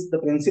is the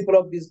principle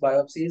of this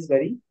biopsy is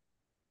very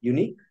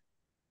unique.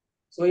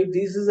 So if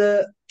this is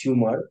a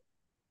tumor,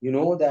 we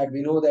know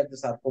that the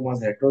sarcoma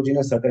is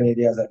heterogeneous. Certain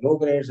areas are low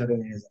grade,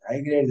 certain areas are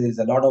high grade. There is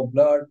a lot of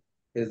blood.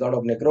 There is a lot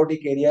of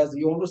necrotic areas.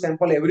 You want to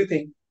sample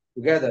everything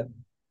together.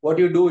 What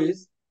you do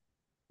is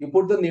you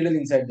put the needle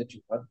inside the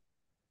tumor.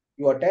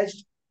 You attach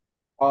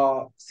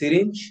a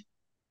syringe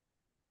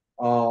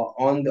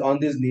on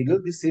this needle.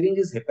 This syringe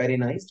is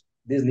heparinized.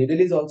 This needle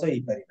is also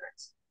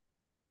heparinized.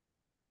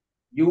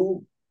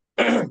 You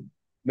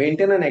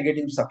maintain a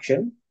negative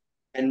suction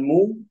and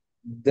move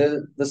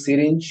the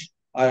syringe,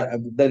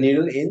 the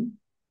needle in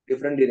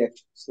different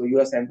directions. So you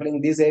are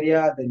sampling this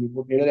area, then you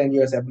put needle, and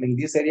you are sampling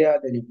this area,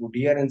 then you put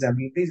here and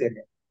sampling this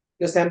area.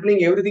 You're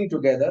sampling everything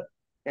together,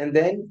 and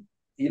then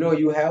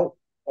you have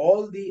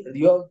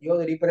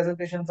the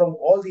representation from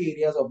all the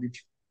areas of the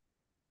tumor.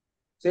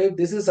 So if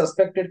this is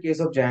suspected case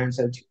of giant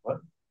cell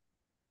tumor,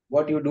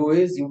 what you do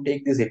is you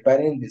take this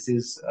heparin. This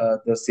is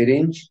the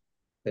syringe,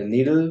 the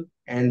needle,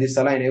 and the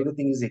saline.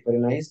 Everything is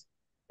heparinized.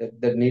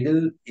 The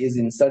needle is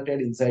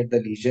inserted inside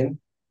the lesion.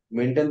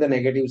 Maintain the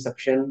negative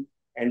suction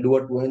and do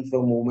a to and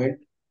fro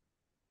movement.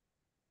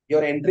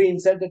 Your entry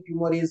inside the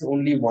tumor is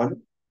only one,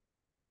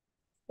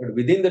 but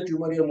within the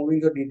tumor, you are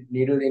moving the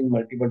needle in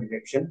multiple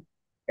directions.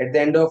 At the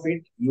end of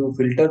it, you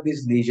filter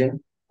this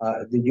lesion.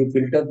 You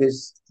filter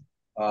this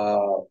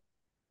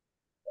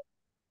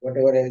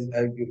whatever is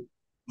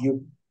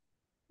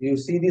you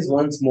see this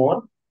once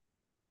more.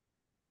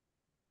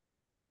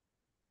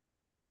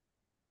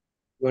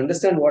 You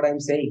understand what I'm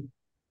saying?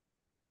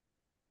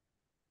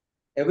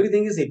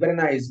 Everything is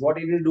heparinized. What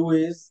it will do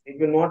is it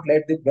will not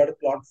let the blood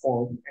clot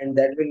form, and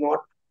that will not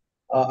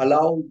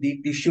allow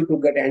the tissue to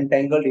get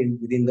entangled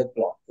within the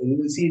clot. So you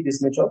will see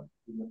this much of.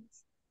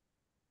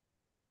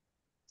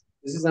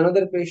 This is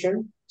another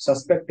patient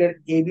suspected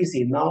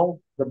ABC. Now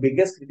the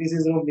biggest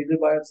criticism of needle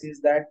biopsy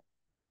is that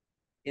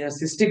in a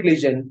cystic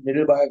lesion,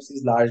 needle biopsy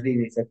is largely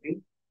ineffective.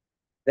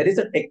 There is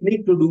a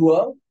technique to do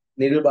a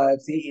needle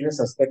biopsy in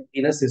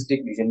a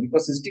cystic lesion,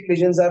 because cystic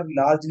lesions are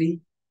largely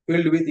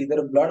filled with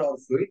either blood or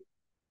fluid,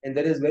 and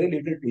there is very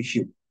little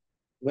tissue.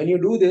 When you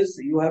do this,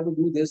 you have to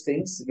do these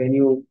things. When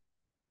you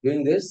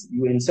doing this,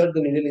 you insert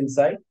the needle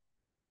inside,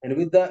 and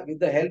with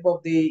the help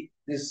of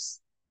this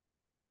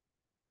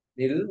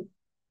needle,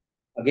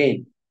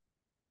 again,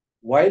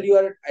 while you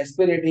are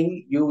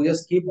aspirating, you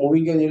just keep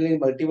moving your needle in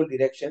multiple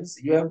directions.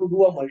 You have to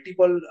do a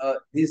multiple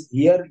this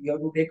here. You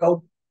have to take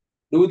out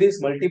do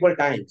this multiple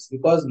times,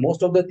 because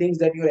most of the things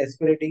that you are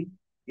aspirating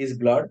is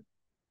blood.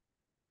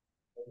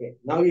 Okay.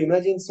 Now you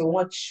imagine so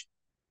much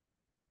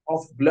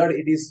of blood,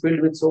 it is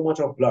filled with so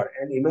much of blood.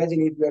 And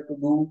imagine if you have to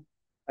do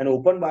an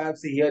open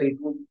biopsy here, it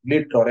would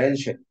bleed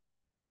torrential.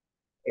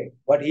 Okay.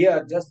 But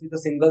here, just with a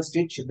single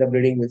stitch, the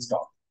bleeding will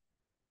stop.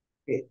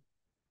 Okay.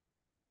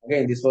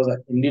 Again, this was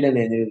indeed an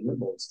aneurysmal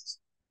bone cyst.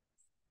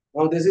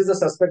 Now, this is the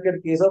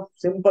suspected case of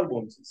simple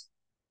bone cyst.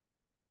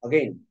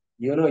 Again,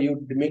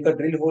 you make a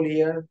drill hole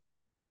here,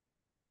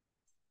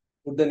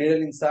 put the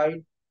needle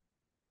inside,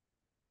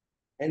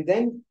 and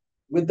then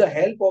with the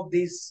help of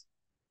this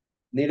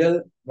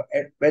needle,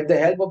 with the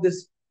help of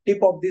this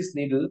tip of this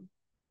needle,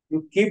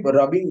 you keep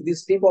rubbing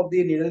this tip of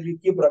the needle, you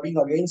keep rubbing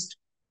against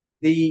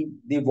the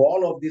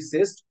wall of the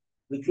cyst,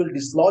 which will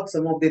dislodge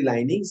some of the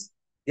linings.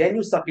 Then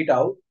you suck it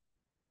out,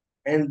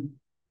 and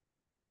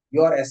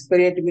your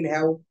aspirate will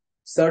have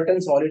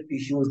certain solid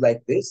tissues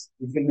like this,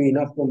 which will be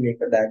enough to make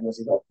a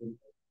diagnosis of tumor.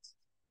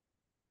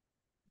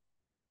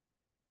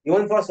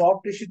 Even for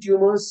soft tissue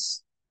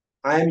tumors,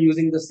 I am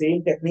using the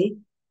same technique.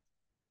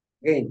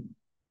 Again,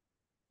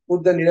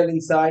 put the needle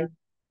inside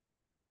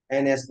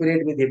and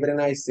aspirate with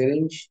heparinized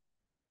syringe.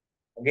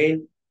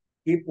 Again,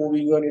 keep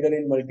moving your needle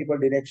in multiple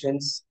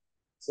directions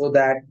so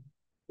that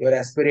your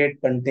aspirate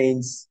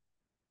contains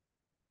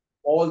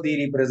all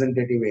the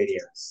representative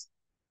areas.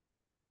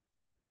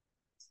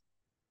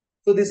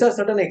 So these are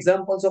certain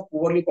examples of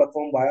poorly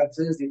performed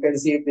biopsies. You can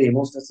see if the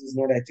hemostasis is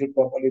not achieved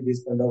properly,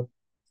 this kind of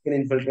skin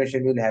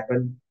infiltration will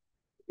happen.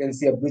 You can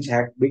see a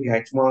big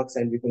hatch marks,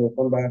 and with an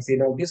open biopsy.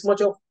 Now this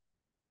much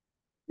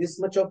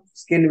of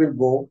skin will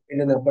go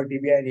in an upper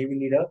tibia, and he will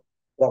need a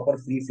proper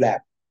free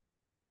flap.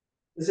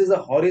 This is a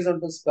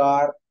horizontal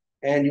scar,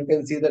 and you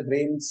can see the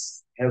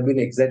drains have been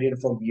excited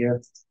from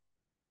here.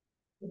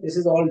 This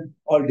is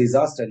all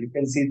disaster. You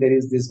can see there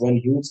is this one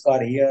huge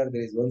scar here,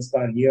 there is one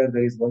scar here,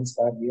 there is one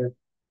scar here.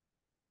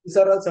 These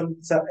are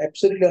all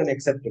absolutely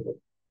unacceptable.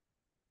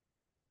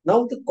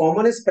 Now, the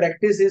commonest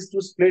practice is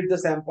to split the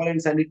sample and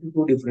send it to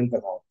two different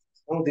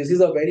pathologists. Now, this is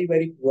a very,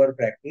 very poor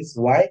practice.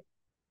 Why?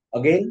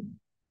 Again,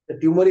 the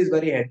tumor is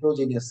very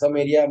heterogeneous. Some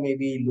area may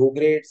be low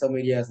grade, some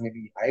areas may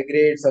be high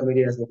grade, some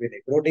areas may be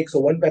necrotic. So,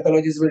 one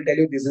pathologist will tell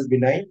you this is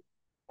benign,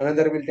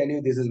 another will tell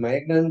you this is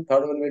malignant,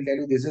 third one will tell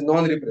you this is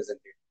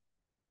non-representative.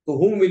 So,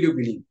 whom will you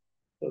believe?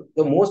 So,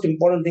 the most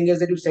important thing is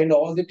that you send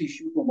all the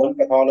tissue to one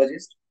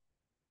pathologist,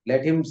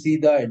 let him see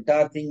the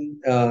entire thing,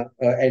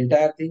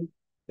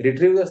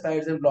 retrieve the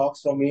slides and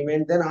blocks from him,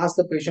 and then ask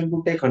the patient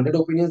to take 100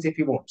 opinions if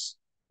he wants.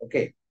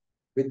 Okay,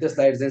 with the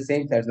slides and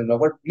same slides and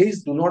block. But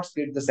please do not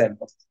split the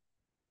sample.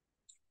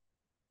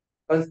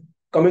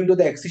 Coming to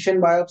the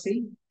excision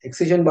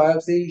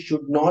biopsy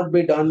should not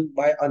be done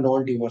by a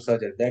non-tumor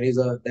surgeon. That is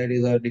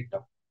a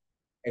dictum.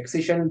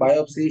 Excision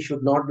biopsy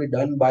should not be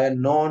done by a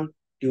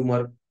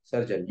non-tumor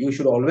surgeon. You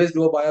should always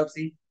do a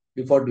biopsy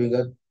before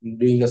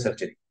doing a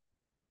surgery.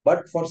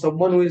 But for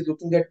someone who is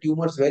looking at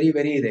tumors very,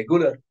 very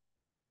regular,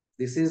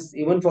 this is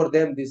even for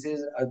them. This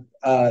is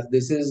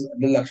the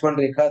Lakshman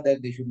Rekha that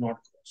they should not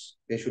cross.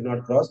 They should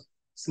not cross.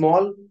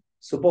 Small,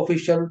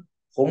 superficial,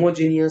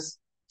 homogeneous,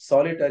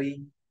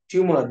 solitary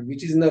tumor,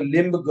 which is in the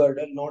limb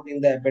girdle, not in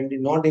the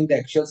appendage, not in the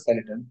axial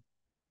skeleton,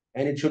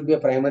 and it should be a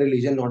primary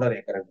lesion, not a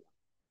recurrent.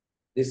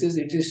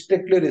 It is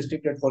strictly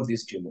restricted for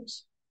these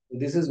tumors.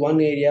 This is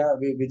one area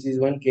which is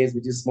one case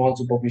which is small,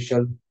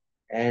 superficial,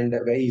 and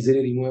very easily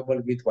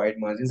removable with wide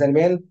margins. And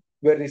when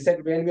we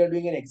are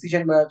doing an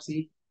excision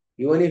biopsy,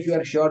 even if you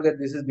are sure that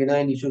this is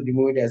benign, you should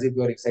remove it as if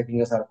you are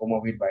exciting a sarcoma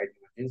with wide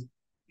margins.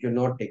 You should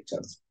not take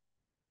chance.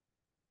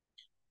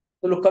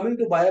 So look, coming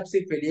to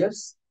biopsy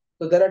failures,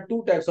 so there are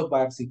two types of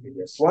biopsy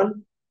failures.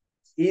 One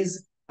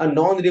is a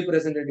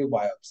non-representative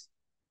biopsy.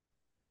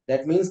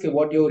 That means that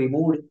what you have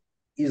removed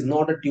is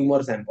not a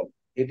tumor sample.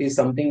 It is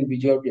something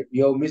which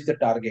you have missed the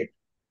target.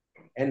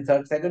 And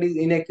second is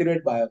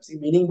inaccurate biopsy,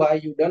 meaning by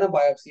you've done a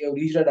biopsy, you've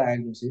reached a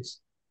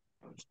diagnosis,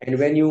 and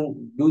when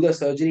you do the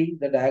surgery,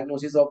 the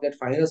diagnosis of that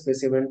final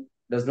specimen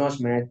does not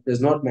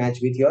match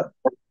with your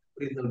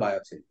original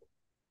biopsy.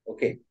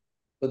 Okay,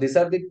 so these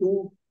are the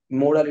two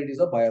modalities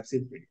of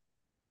biopsy failure.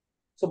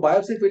 So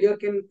biopsy failure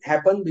can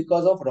happen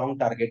because of wrong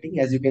targeting.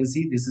 As you can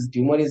see, this is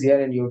tumor is here,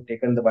 and you have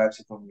taken the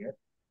biopsy from here,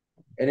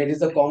 and it is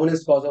the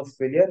commonest cause of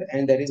failure,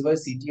 and that is why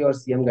CT or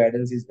CM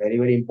guidance is very,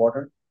 very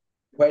important.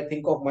 If I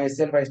think of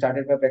myself, I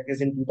started my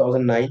practice in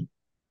 2009.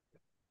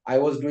 I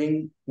was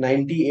doing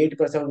 98%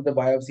 of the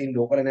biopsy in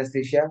local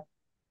anesthesia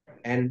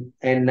and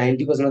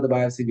 90% of the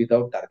biopsy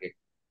without target.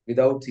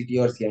 without CT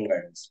or CM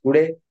guidance.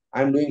 Today,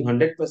 I'm doing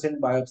 100%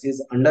 biopsies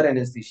under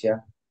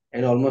anesthesia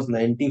and almost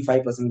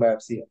 95%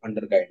 biopsy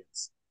under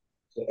guidance.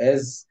 So,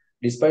 as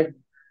despite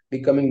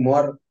becoming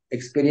more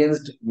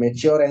experienced,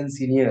 mature, and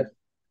senior,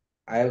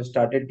 I have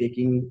started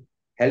taking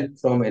help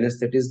from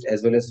anesthetists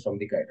as well as from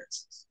the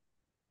guidance.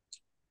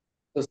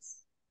 So,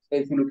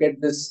 if you look at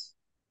this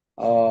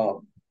uh,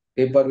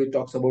 paper which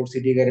talks about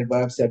CT guided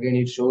biopsy, again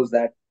it shows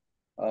that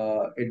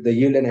the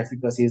yield and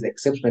efficacy is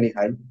exceptionally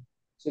high.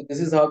 So this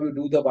is how we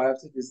do the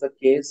biopsy. This is the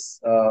case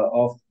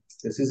of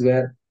this is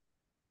where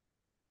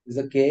this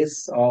is a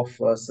case of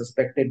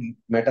suspected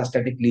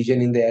metastatic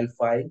lesion in the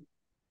L5.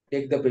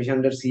 Take the patient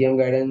under CM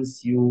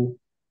guidance. You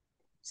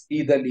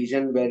see the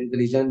lesion, where is the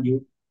lesion.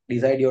 You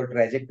decide your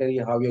trajectory,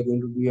 how you're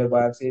going to do your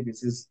biopsy.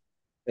 This is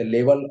the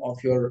level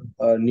of your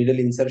needle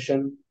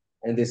insertion,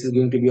 and this is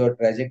going to be your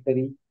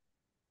trajectory.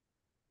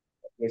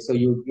 Okay, so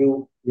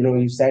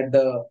you set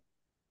the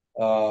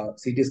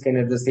CT scan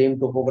at the same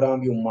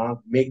topogram. You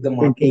make the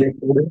marking.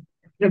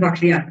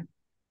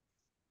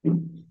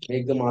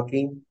 Make the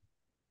marking.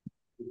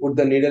 You put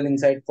the needle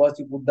inside. First,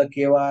 you put the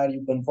KR.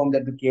 You confirm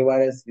that the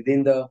KR is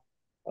within the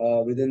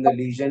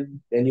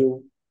lesion. Then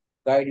you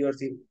guide your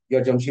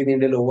Jamshid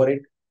needle over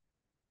it.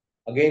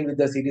 Again, with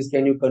the CT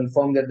scan, you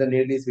confirm that the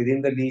needle is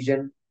within the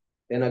lesion.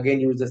 Then again,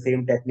 use the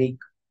same technique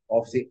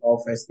of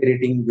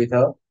aspirating with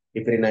a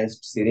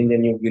heparinized syringe,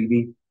 and you will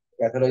be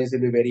pathologists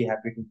will be very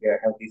happy to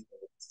have these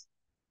products.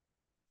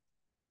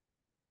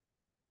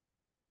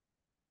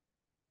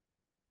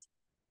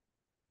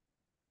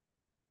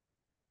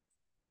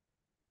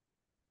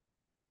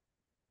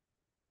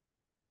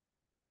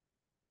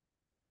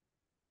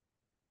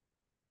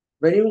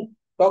 When you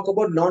talk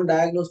about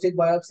non-diagnostic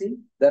biopsy,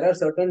 there are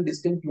certain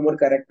distinct tumor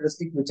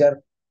characteristics which are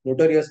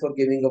notorious for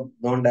giving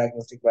a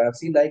non-diagnostic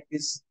biopsy, like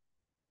this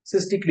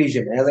cystic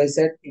lesion. As I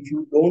said, if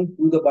you don't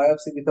do the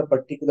biopsy with a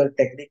particular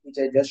technique which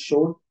I just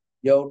showed,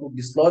 you have to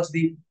dislodge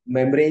the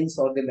membranes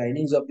or the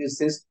linings of the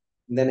cyst,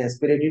 and then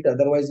aspirate it.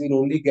 Otherwise, you'll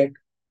only get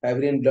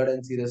fibrine blood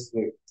and serous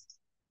fluid.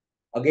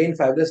 Again,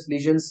 fibrous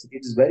lesions,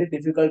 it's very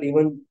difficult.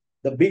 Even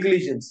the big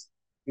lesions,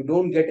 you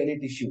don't get any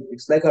tissue.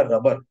 It's like a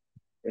rubber.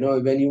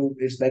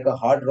 It's like a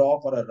hard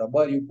rock or a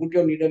rubber. You put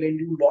your needle in,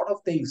 do a lot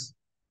of things,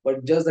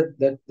 but just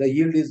that the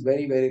yield is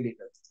very, very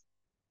little.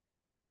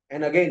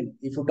 And again,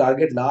 if you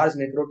target large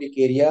necrotic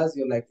areas,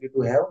 you're likely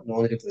to have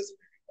non-representative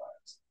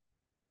biopsy.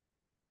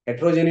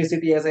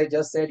 Heterogeneity, as I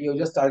just said, you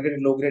just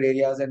targeted low-grade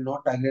areas and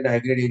not targeted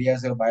high-grade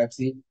areas of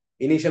biopsy.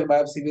 Initial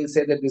biopsy will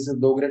say that this is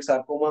low-grade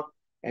sarcoma,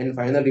 and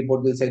final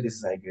report will say this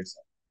is high-grade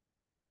sarcoma.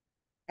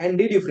 And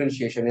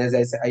dedifferentiation,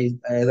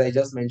 as I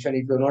just mentioned,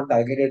 if you're not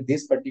targeted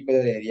this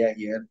particular area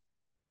here,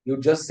 you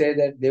just say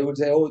that they would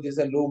say, oh, this is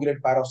a low-grade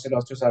parosteal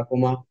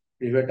osteosarcoma.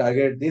 If you had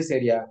targeted this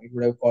area, it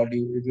would have called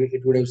you,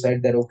 it would have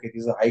said that, okay,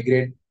 this is a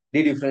high-grade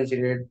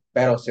dedifferentiated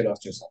parosteal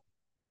osteosarcoma.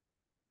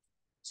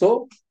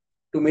 So,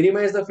 to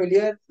minimize the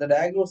failure, the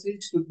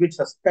diagnosis should be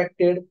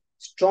suspected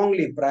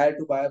strongly prior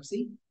to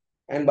biopsy,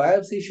 and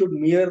biopsy should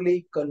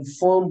merely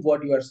confirm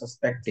what you are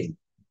suspecting.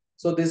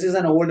 So, this is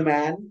an old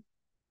man.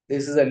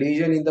 This is a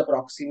lesion in the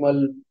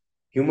proximal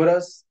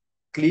humerus,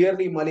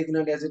 clearly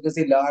malignant, as you can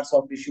see, large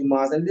soft tissue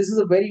mass. And this is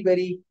a very,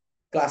 very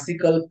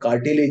classical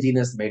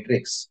cartilaginous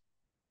matrix.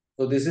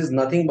 So this is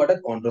nothing but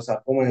a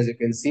chondrosarcoma, as you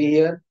can see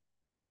here.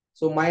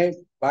 So my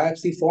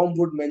biopsy form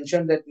would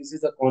mention that this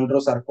is a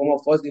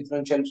chondrosarcoma. First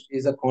differential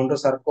is a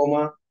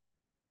chondrosarcoma.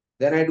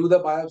 Then I do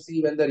the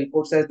biopsy. When the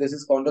report says this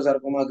is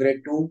chondrosarcoma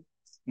grade 2,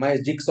 my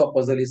jigsaw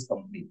puzzle is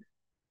complete.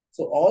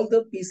 So all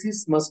the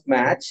pieces must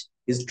match: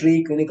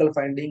 history, clinical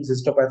findings,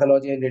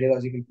 histopathology, and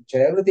radiological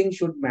picture. Everything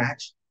should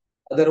match.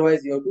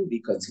 Otherwise, you have to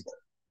reconsider.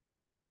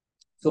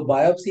 So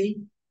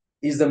biopsy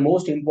is the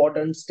most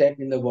important step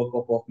in the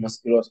workup of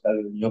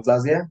musculoskeletal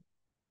neoplasia.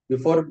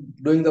 Before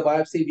doing the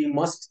biopsy, we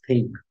must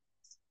think.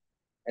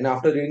 And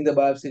after reading the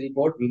biopsy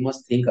report, we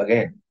must think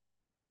again.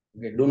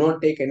 Okay, do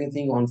not take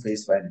anything on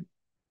face value.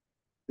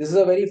 This is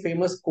a very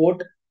famous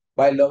quote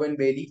by Love and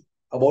Bailey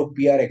about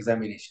PR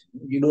examination.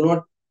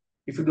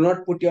 If you do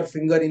not put your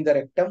finger in the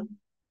rectum,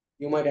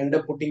 you might end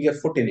up putting your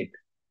foot in it.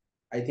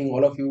 I think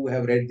all of you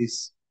have read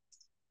this.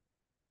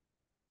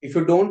 If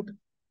you don't,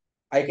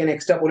 I can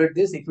extrapolate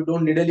this. If you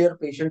don't needle your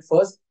patient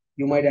first,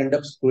 you might end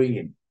up screwing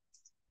him.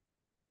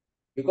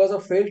 Because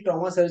of failed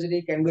trauma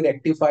surgery can be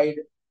rectified,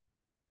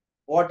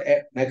 what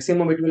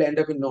maximum it will end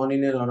up in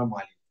non-linear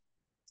anomaly.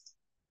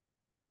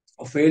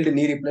 A failed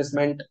knee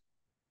replacement,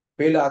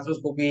 failed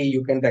arthroscopy,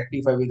 you can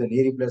rectify with a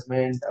knee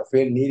replacement. A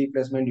failed knee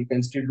replacement, you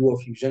can still do a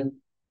fusion.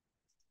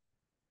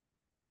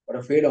 But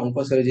a failed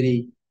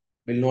oncosurgery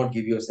will not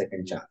give you a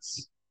second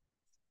chance.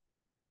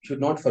 You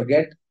should not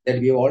forget that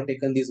we have all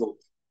taken this oath.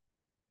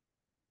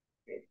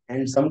 Okay.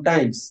 And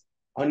sometimes,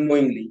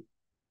 unknowingly,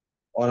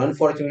 or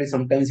unfortunately,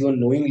 sometimes even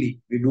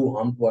knowingly, we do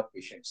harm to our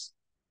patients.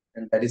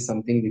 And that is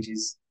something which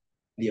is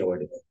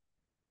avoidable.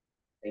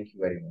 Thank you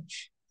very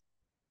much.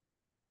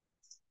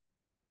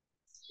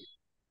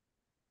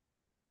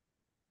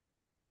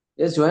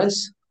 Yes,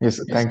 Joyance? Yes,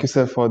 thank you,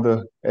 sir, for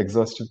the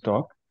exhaustive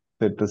talk.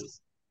 It was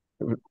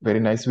Very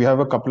nice. We have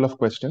a couple of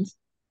questions.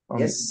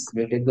 Yes,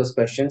 we'll take those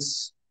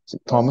questions. So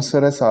Thomas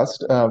sir has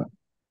asked,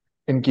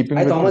 in keeping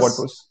Hi, with what Thomas.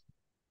 was,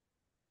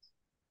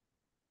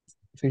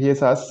 so he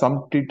has asked,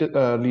 some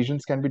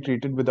lesions can be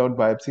treated without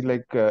biopsy,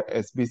 like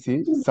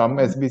SBC. Some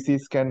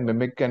SBCs can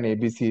mimic an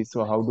ABC.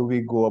 So how do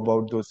we go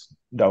about those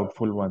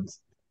doubtful ones?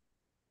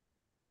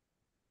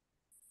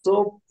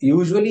 So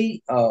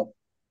usually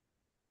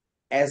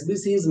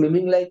SBCs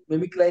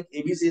mimic like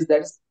ABCs.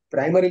 That's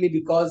primarily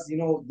because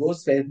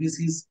those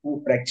SBCs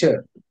who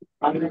fracture.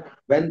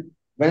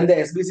 When the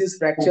SBCs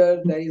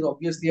fracture, there is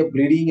obviously a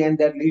bleeding, and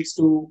that leads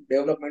to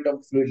development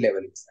of fluid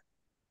levels.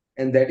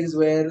 And that is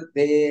where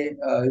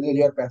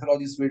your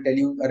pathologist will tell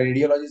you, a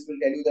radiologist will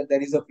tell you that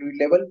there is a fluid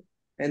level,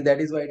 and that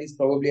is why it is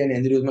probably an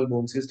aneurysmal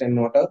bone cyst and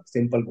not a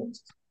simple bone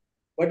cyst.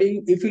 But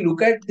if you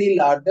look at the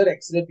larger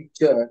X-ray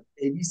picture,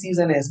 ABCs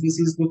and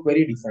SBCs look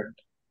very different.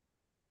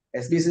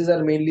 SBCs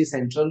are mainly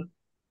central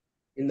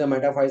in the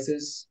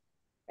metaphysis,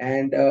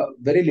 and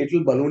very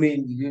little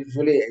ballooning.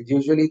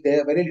 Usually they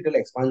have very little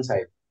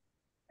expansile,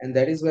 and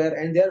that is where,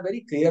 and they are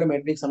very clear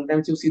metrics.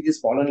 Sometimes you see this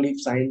fallen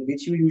leaf sign,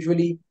 which you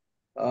usually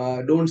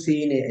don't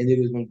see in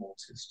aneurysmal bone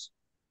cysts.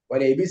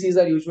 While ABCs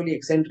are usually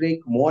eccentric,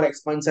 more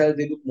expansile,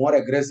 they look more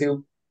aggressive,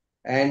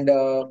 and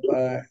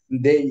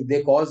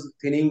they cause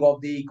thinning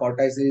of the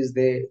cortices.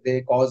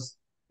 They cause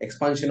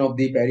expansion of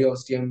the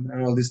periosteum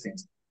and all these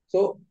things.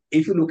 So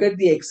if you look at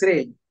the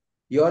X-ray,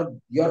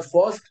 your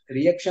first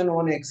reaction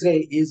on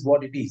X-ray is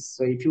what it is.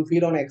 So if you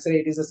feel on X-ray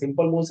it is a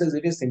simple bone cyst,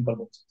 it is simple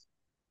bone cyst.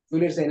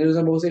 If it's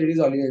aneurysmal bone cyst, it is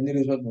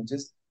aneurysmal bone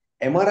cyst.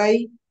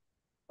 MRI,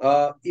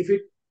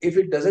 if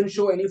it doesn't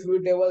show any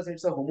fluid levels,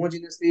 it's a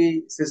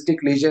homogeneously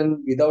cystic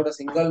lesion without a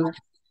single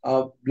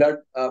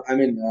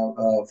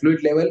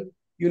fluid level.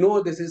 You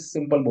know this is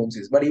simple bone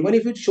cyst. But even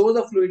if it shows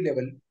a fluid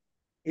level,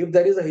 if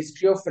there is a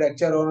history of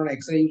fracture or on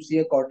X-ray you see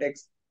a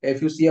cortex,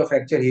 if you see a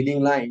fracture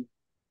healing line,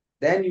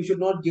 then you should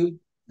not give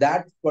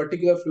that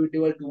particular fluid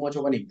level too much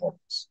of an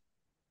importance.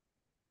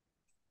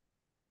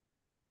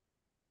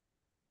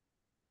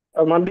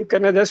 Mandip,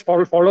 can I just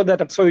follow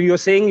that up? So you're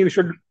saying you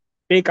should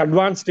take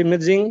advanced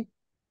imaging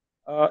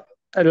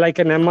like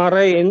an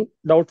MRI in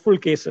doubtful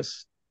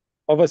cases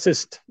of a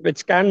cyst,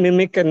 which can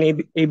mimic an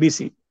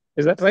ABC.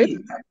 Is that right? See,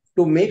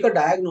 to make a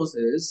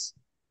diagnosis,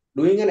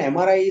 doing an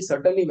MRI is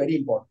certainly very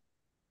important.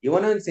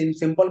 Even in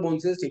simple bone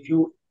cyst, if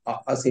you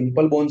a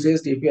simple bone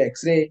cyst, if you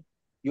X-ray,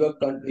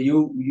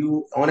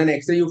 you on an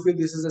X-ray you feel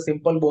this is a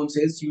simple bone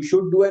cyst, you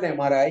should do an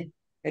MRI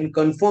and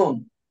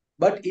confirm.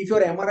 But if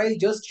your MRI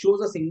just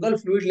shows a single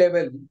fluid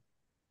level,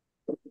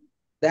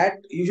 that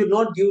you should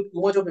not give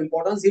too much of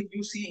importance. If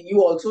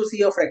you also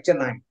see a fracture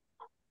line,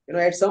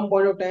 at some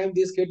point of time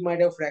this kid might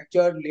have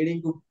fractured,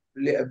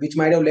 which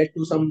might have led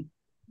to some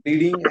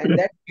bleeding, and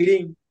that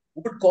bleeding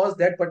would cause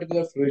that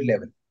particular fluid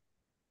level.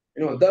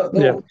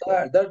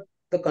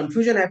 The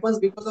confusion happens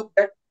because of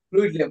that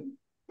fluid level.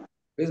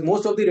 Because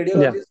most of the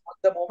radiologists,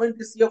 the moment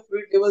they see a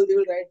fluid level, they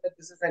will write that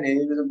this is an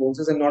aneurysmal bone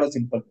cyst and not a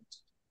simple bone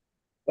cyst.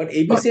 But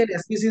ABC and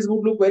SBCs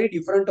would look very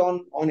different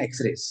on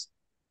X-rays.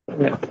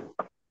 Yeah.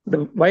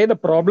 Why the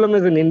problem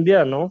is in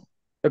India, no?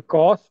 The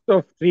cost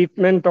of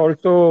treatment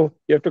also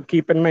you have to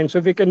keep in mind. So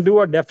if we can do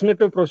a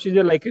definitive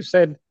procedure, like you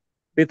said,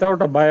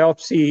 without a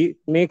biopsy,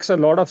 makes a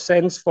lot of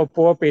sense for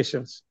poor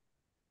patients.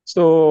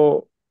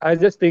 So I was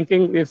just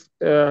thinking, if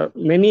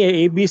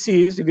many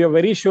ABCs, if you're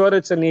very sure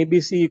it's an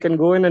ABC, you can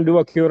go in and do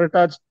a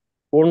curettage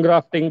bone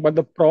grafting. But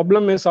the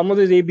problem is some of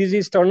these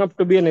ABCs turn up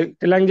to be an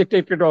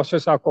telangiectated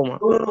osteosarcoma.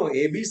 No.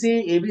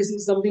 ABC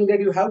is something that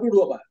you have to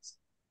do a biopsy.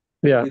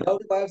 Yeah.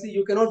 Without a biopsy,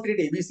 you cannot treat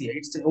ABC.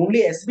 It's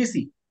only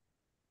SBC.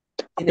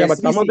 But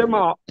some of them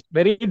are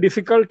very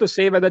difficult to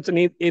say whether it's an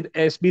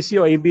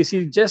SBC or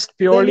ABC, just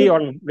purely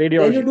on radiology.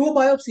 Then you do a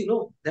biopsy,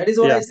 no? That is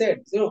what I said.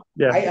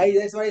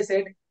 That's why I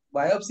said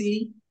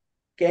biopsy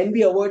can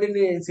be avoided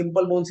in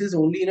simple bone cysts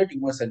only in a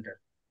tumor center.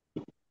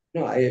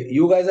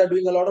 You guys are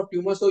doing a lot of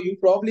tumors, so you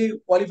probably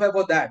qualify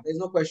for that. There's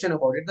no question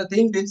about it. The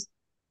thing is,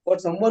 for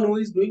someone who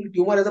is doing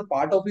tumor as a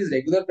part of his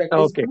regular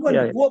practice, do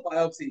a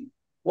biopsy.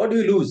 What do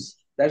you lose?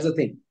 That's the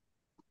thing.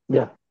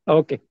 Yeah.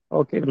 Okay,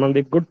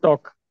 Mandip, good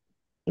talk.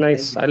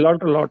 Nice. I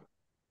learned a lot.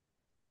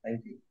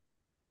 Thank you.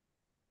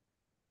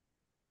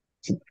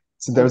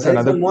 So there's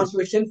another one more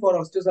question for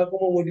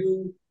osteosarcoma. Would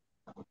you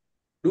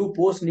do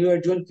post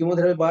neoadjuvant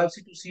chemotherapy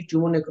biopsy to see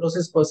tumor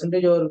necrosis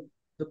percentage or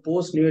the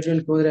post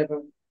neoadjuvant chemotherapy?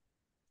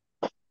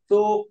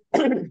 So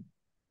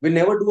we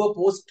never do a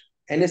post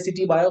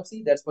NSCT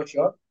biopsy, that's for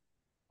sure.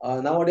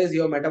 Nowadays,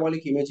 your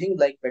metabolic imaging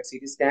like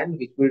PET-CT scan,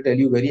 which will tell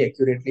you very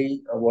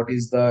accurately what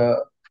is the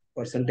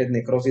percentage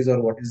necrosis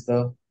or what is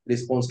the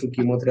response to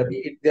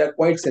chemotherapy. They are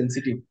quite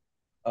sensitive.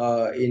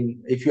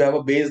 If you have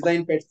a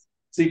baseline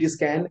PET-CT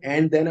scan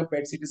and then a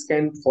PET-CT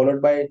scan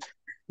followed by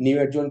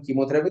neoadjuvant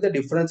chemotherapy, the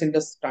difference in the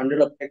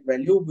standard uptake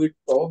value will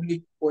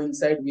probably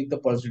coincide with the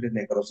percentage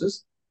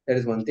necrosis. That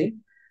is one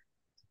thing.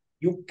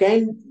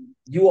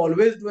 You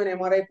always do an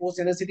MRI post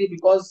NSCT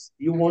because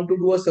you want to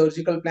do a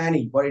surgical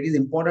planning, but it is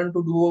important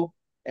to do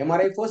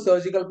MRI for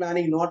surgical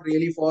planning, not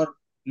really for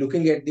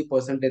looking at the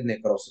percentage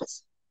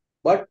necrosis.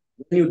 But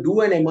When you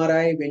do an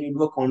MRI, when you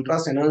do a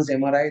contrast enhanced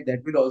MRI,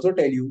 that will also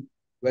tell you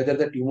whether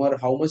the tumor,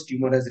 how much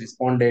tumor has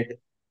responded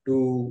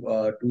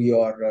to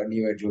your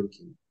neoadjuvant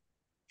chemo.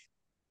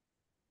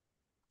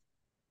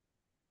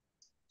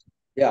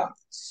 Yeah.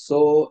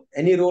 So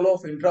any role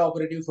of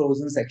intraoperative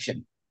frozen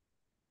section?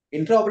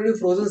 Intraoperative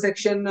frozen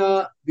section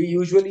we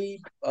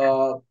usually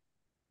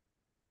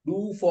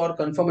do for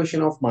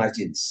confirmation of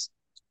margins.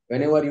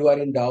 Whenever you are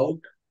in doubt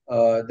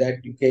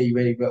that okay, you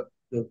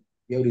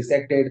have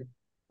resected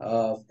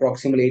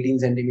proximal 18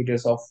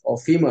 centimeters of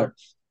femur,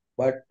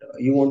 but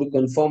you want to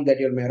confirm that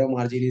your marrow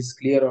margin is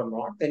clear or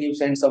not, then you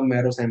send some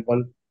marrow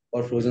sample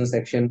for frozen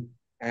section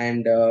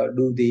and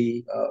do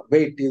the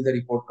wait till the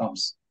report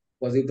comes.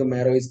 Because if the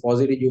marrow is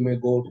positive, you may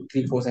go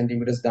 3-4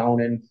 centimeters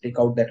down and take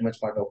out that much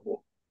part of bone.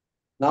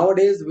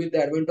 Nowadays, with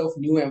the advent of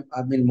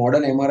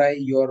modern MRI,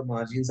 your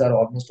margins are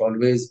almost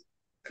always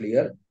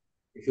clear.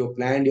 If you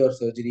planned your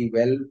surgery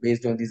well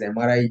based on this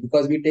MRI,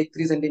 because we take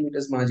 3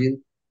 centimeters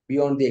margin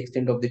beyond the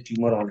extent of the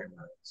tumor on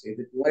MRI. So if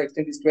the tumor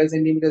extent is 12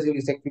 centimeters, you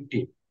resect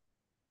 15.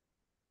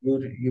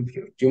 Your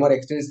tumor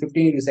extent is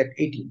 15, you resect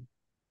 18.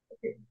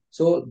 Okay.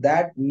 So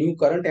that new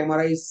current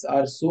MRIs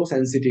are so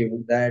sensitive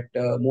that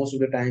most of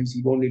the times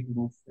you don't need to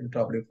do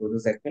intraoperative frozen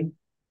section.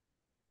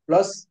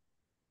 Plus,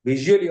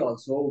 visually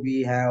also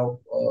we have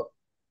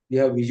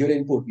visual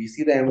input. We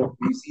see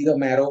the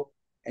marrow,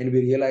 and we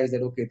realize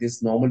that okay,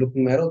 this normal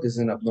looking marrow, this is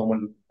an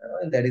abnormal looking marrow,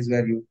 and that is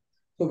where you.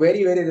 So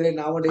very very rare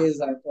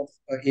nowadays.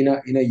 In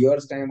a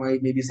year's time, I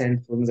maybe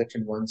send frozen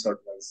section once or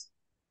twice.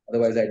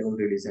 Otherwise, I don't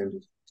really send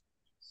it.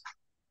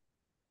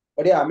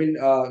 But yeah,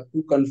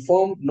 to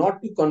confirm,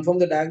 not to confirm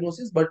the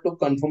diagnosis, but to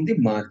confirm the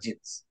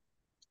margins.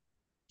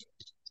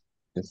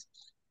 Yes.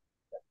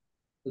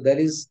 So that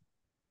is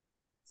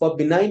for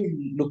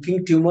benign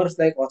looking tumors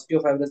like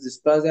osteofibrous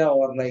dysplasia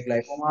or like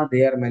lipoma,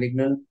 they are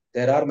malignant.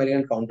 There are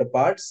malignant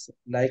counterparts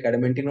like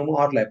adamantinoma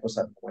or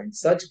liposarcoma. In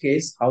such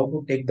case, how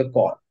to take the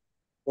call?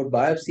 Would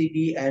biopsy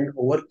be an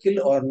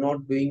overkill or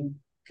not doing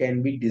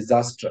can be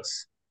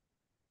disastrous?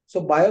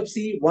 So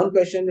biopsy, one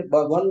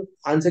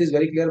answer is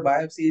very clear.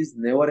 Biopsy is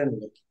never an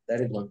overkill.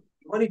 That is one.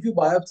 Even if you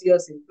biopsy a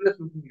simplest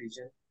looking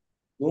lesion,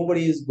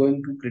 nobody is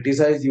going to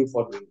criticize you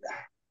for doing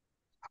that.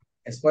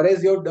 As far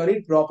as you have done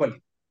it properly.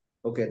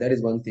 Okay, that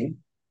is one thing.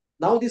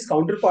 Now, these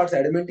counterparts,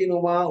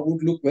 adamantinoma,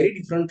 would look very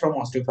different from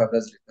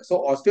osteofibrous dysplasia.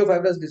 So,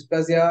 osteofibrous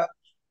dysplasia,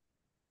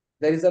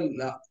 there is a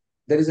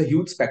there is a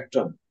huge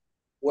spectrum.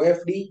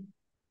 OFD,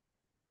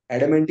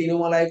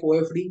 adamantinoma like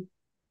OFD,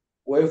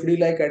 OFD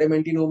like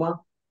adamantinoma,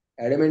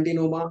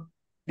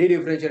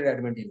 dedifferentiated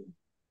adamantinoma.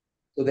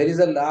 So, there is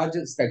a large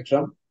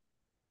spectrum.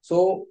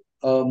 So,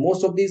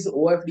 most of these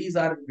OFDs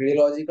are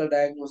radiological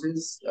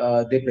diagnosis.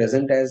 They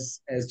present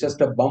as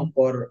just a bump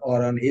or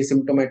an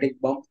asymptomatic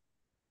bump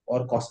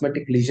or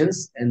cosmetic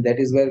lesions, and that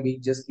is where we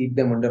just keep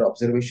them under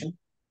observation.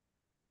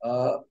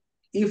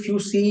 If you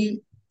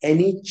see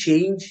any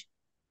change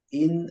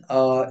in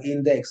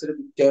the X-ray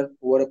picture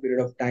over a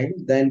period of time,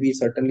 then we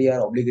certainly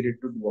are obligated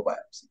to do a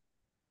biopsy.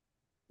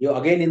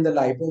 Again, in the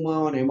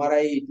lipoma on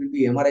MRI, it will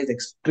be MRI is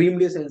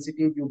extremely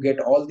sensitive. You get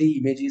all the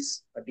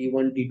images,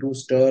 T1, T2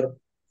 stir,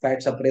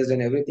 fat suppressed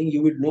and everything.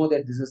 You will know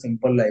that this is a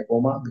simple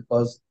lipoma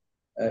because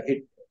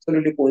it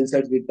absolutely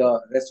coincides with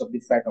the rest of the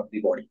fat of the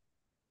body.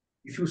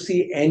 If you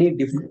see any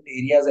different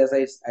areas,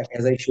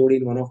 as I showed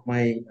in one of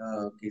my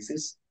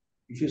cases,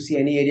 if you see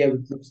any area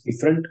which looks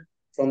different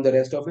from the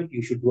rest of it,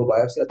 you should do a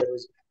biopsy.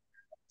 Otherwise,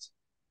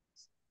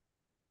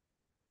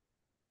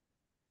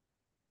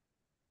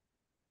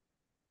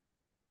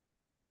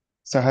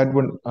 So I had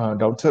one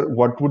doubt, sir.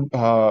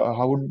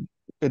 How would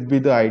it be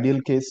the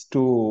ideal case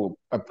to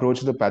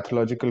approach the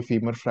pathological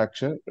femur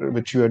fracture,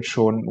 which you had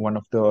shown, one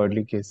of the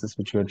early cases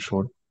which you had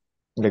shown?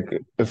 Like,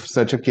 if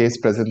such a case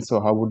presents,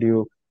 so how would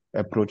you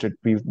approach it?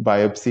 We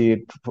biopsy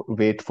it,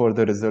 wait for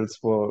the results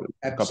for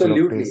a couple of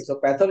absolutely. days?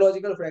 So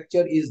pathological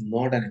fracture is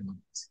not an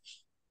emergency.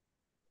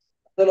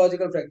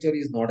 Pathological fracture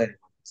is not an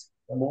emergency.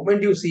 The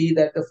moment you see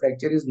that the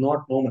fracture is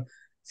not normal,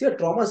 see, a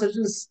trauma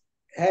surgeon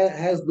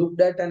has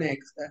looked at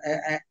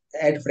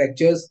at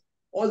fractures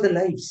all the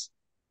lives.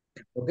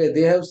 Okay,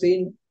 they have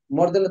seen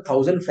more than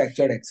 1,000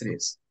 fractured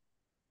X-rays,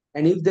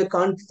 and if they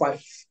can't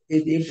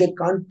if they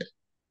can't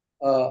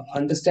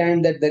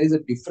understand that there is a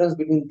difference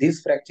between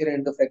this fracture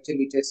and the fracture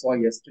which I saw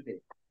yesterday,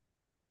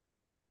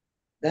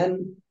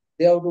 then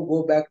they have to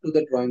go back to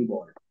the drawing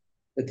board.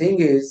 The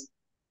thing is,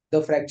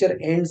 the fracture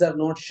ends are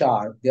not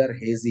sharp, they are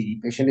hazy.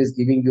 Patient is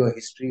giving you a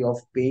history of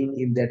pain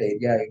in that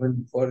area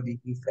even before the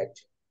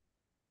fracture.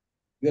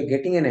 You are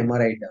getting an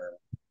MRI done,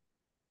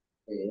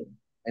 okay,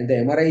 and the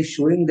MRI is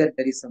showing that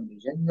there is some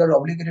lesion, you are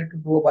obligated to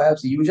do a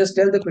biopsy. You just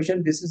tell the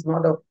patient this is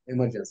not an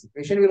emergency.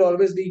 Patient will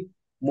always be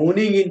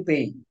moaning in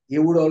pain. He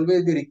would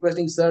always be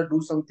requesting, sir,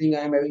 do something. I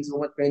am having so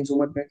much pain, so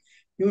much pain.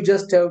 You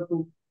just have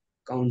to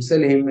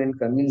counsel him and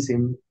convince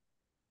him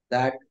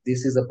that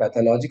this is a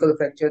pathological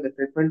fracture. The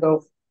treatment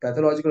of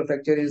pathological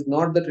fracture is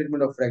not the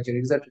treatment of fracture,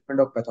 it is a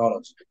treatment of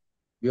pathology.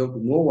 We have to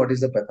know what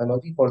is the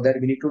pathology. For that,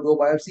 we need to do a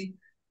biopsy.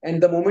 And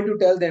the moment you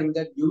tell them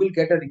that you will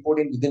get a report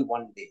in within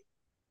 1 day,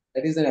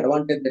 that is an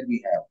advantage that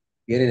we have.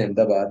 here in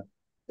Ahmedabad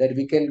that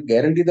we can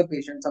guarantee the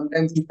patient.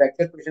 Sometimes in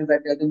fractured patients, I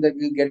tell them that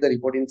we'll get the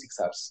report in 6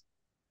 hours,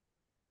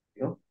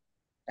 you know,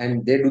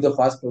 and they do the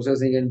fast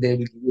processing and they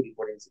will give you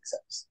report in 6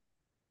 hours.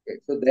 Okay?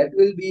 So that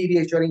will be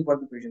reassuring for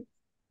the patient.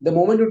 The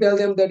moment you tell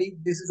them that if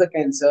this is a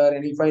cancer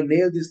and if I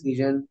nail this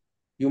lesion,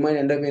 you might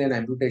end up in an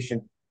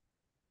amputation,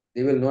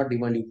 they will not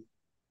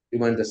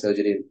demand the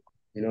surgery.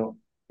 You know,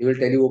 they will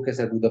tell you, okay,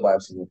 sir, do the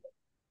biopsy.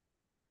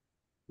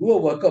 Do a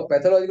workup.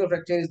 Pathological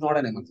fracture is not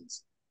an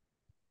emergency.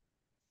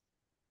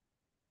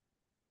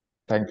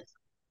 Thank you.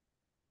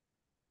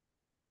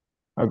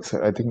 Okay,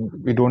 sir. I think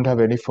we don't have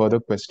any further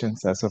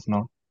questions as of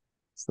now.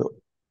 So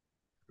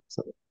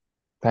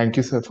thank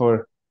you, sir,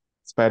 for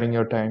sparing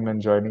your time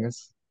and joining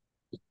us.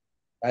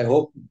 I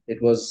hope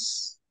it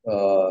was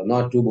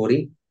not too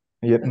boring.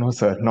 Yeah, no,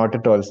 sir, not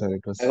at all, sir.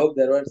 It was. I hope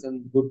there were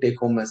some good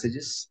take-home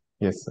messages.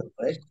 Yes, sir.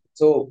 Right.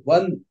 So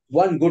one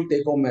good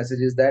take-home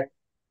message is that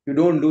you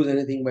don't lose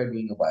anything by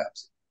doing a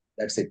biopsy.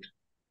 That's it.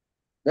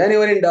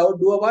 Whenever in doubt,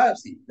 do a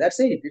biopsy. That's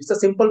it. It's a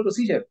simple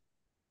procedure.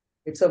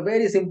 It's a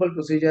very simple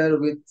procedure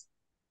with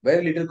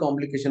very little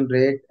complication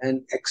rate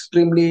and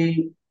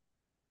extremely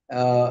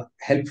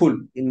helpful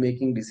in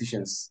making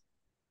decisions.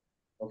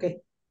 Okay.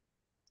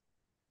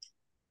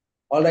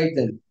 All right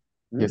then.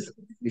 Yes.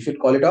 We should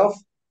call it off.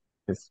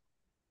 Yes.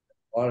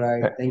 All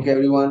right. Thank you,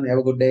 everyone. Have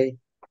a good day.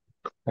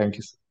 Thank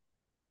you, sir.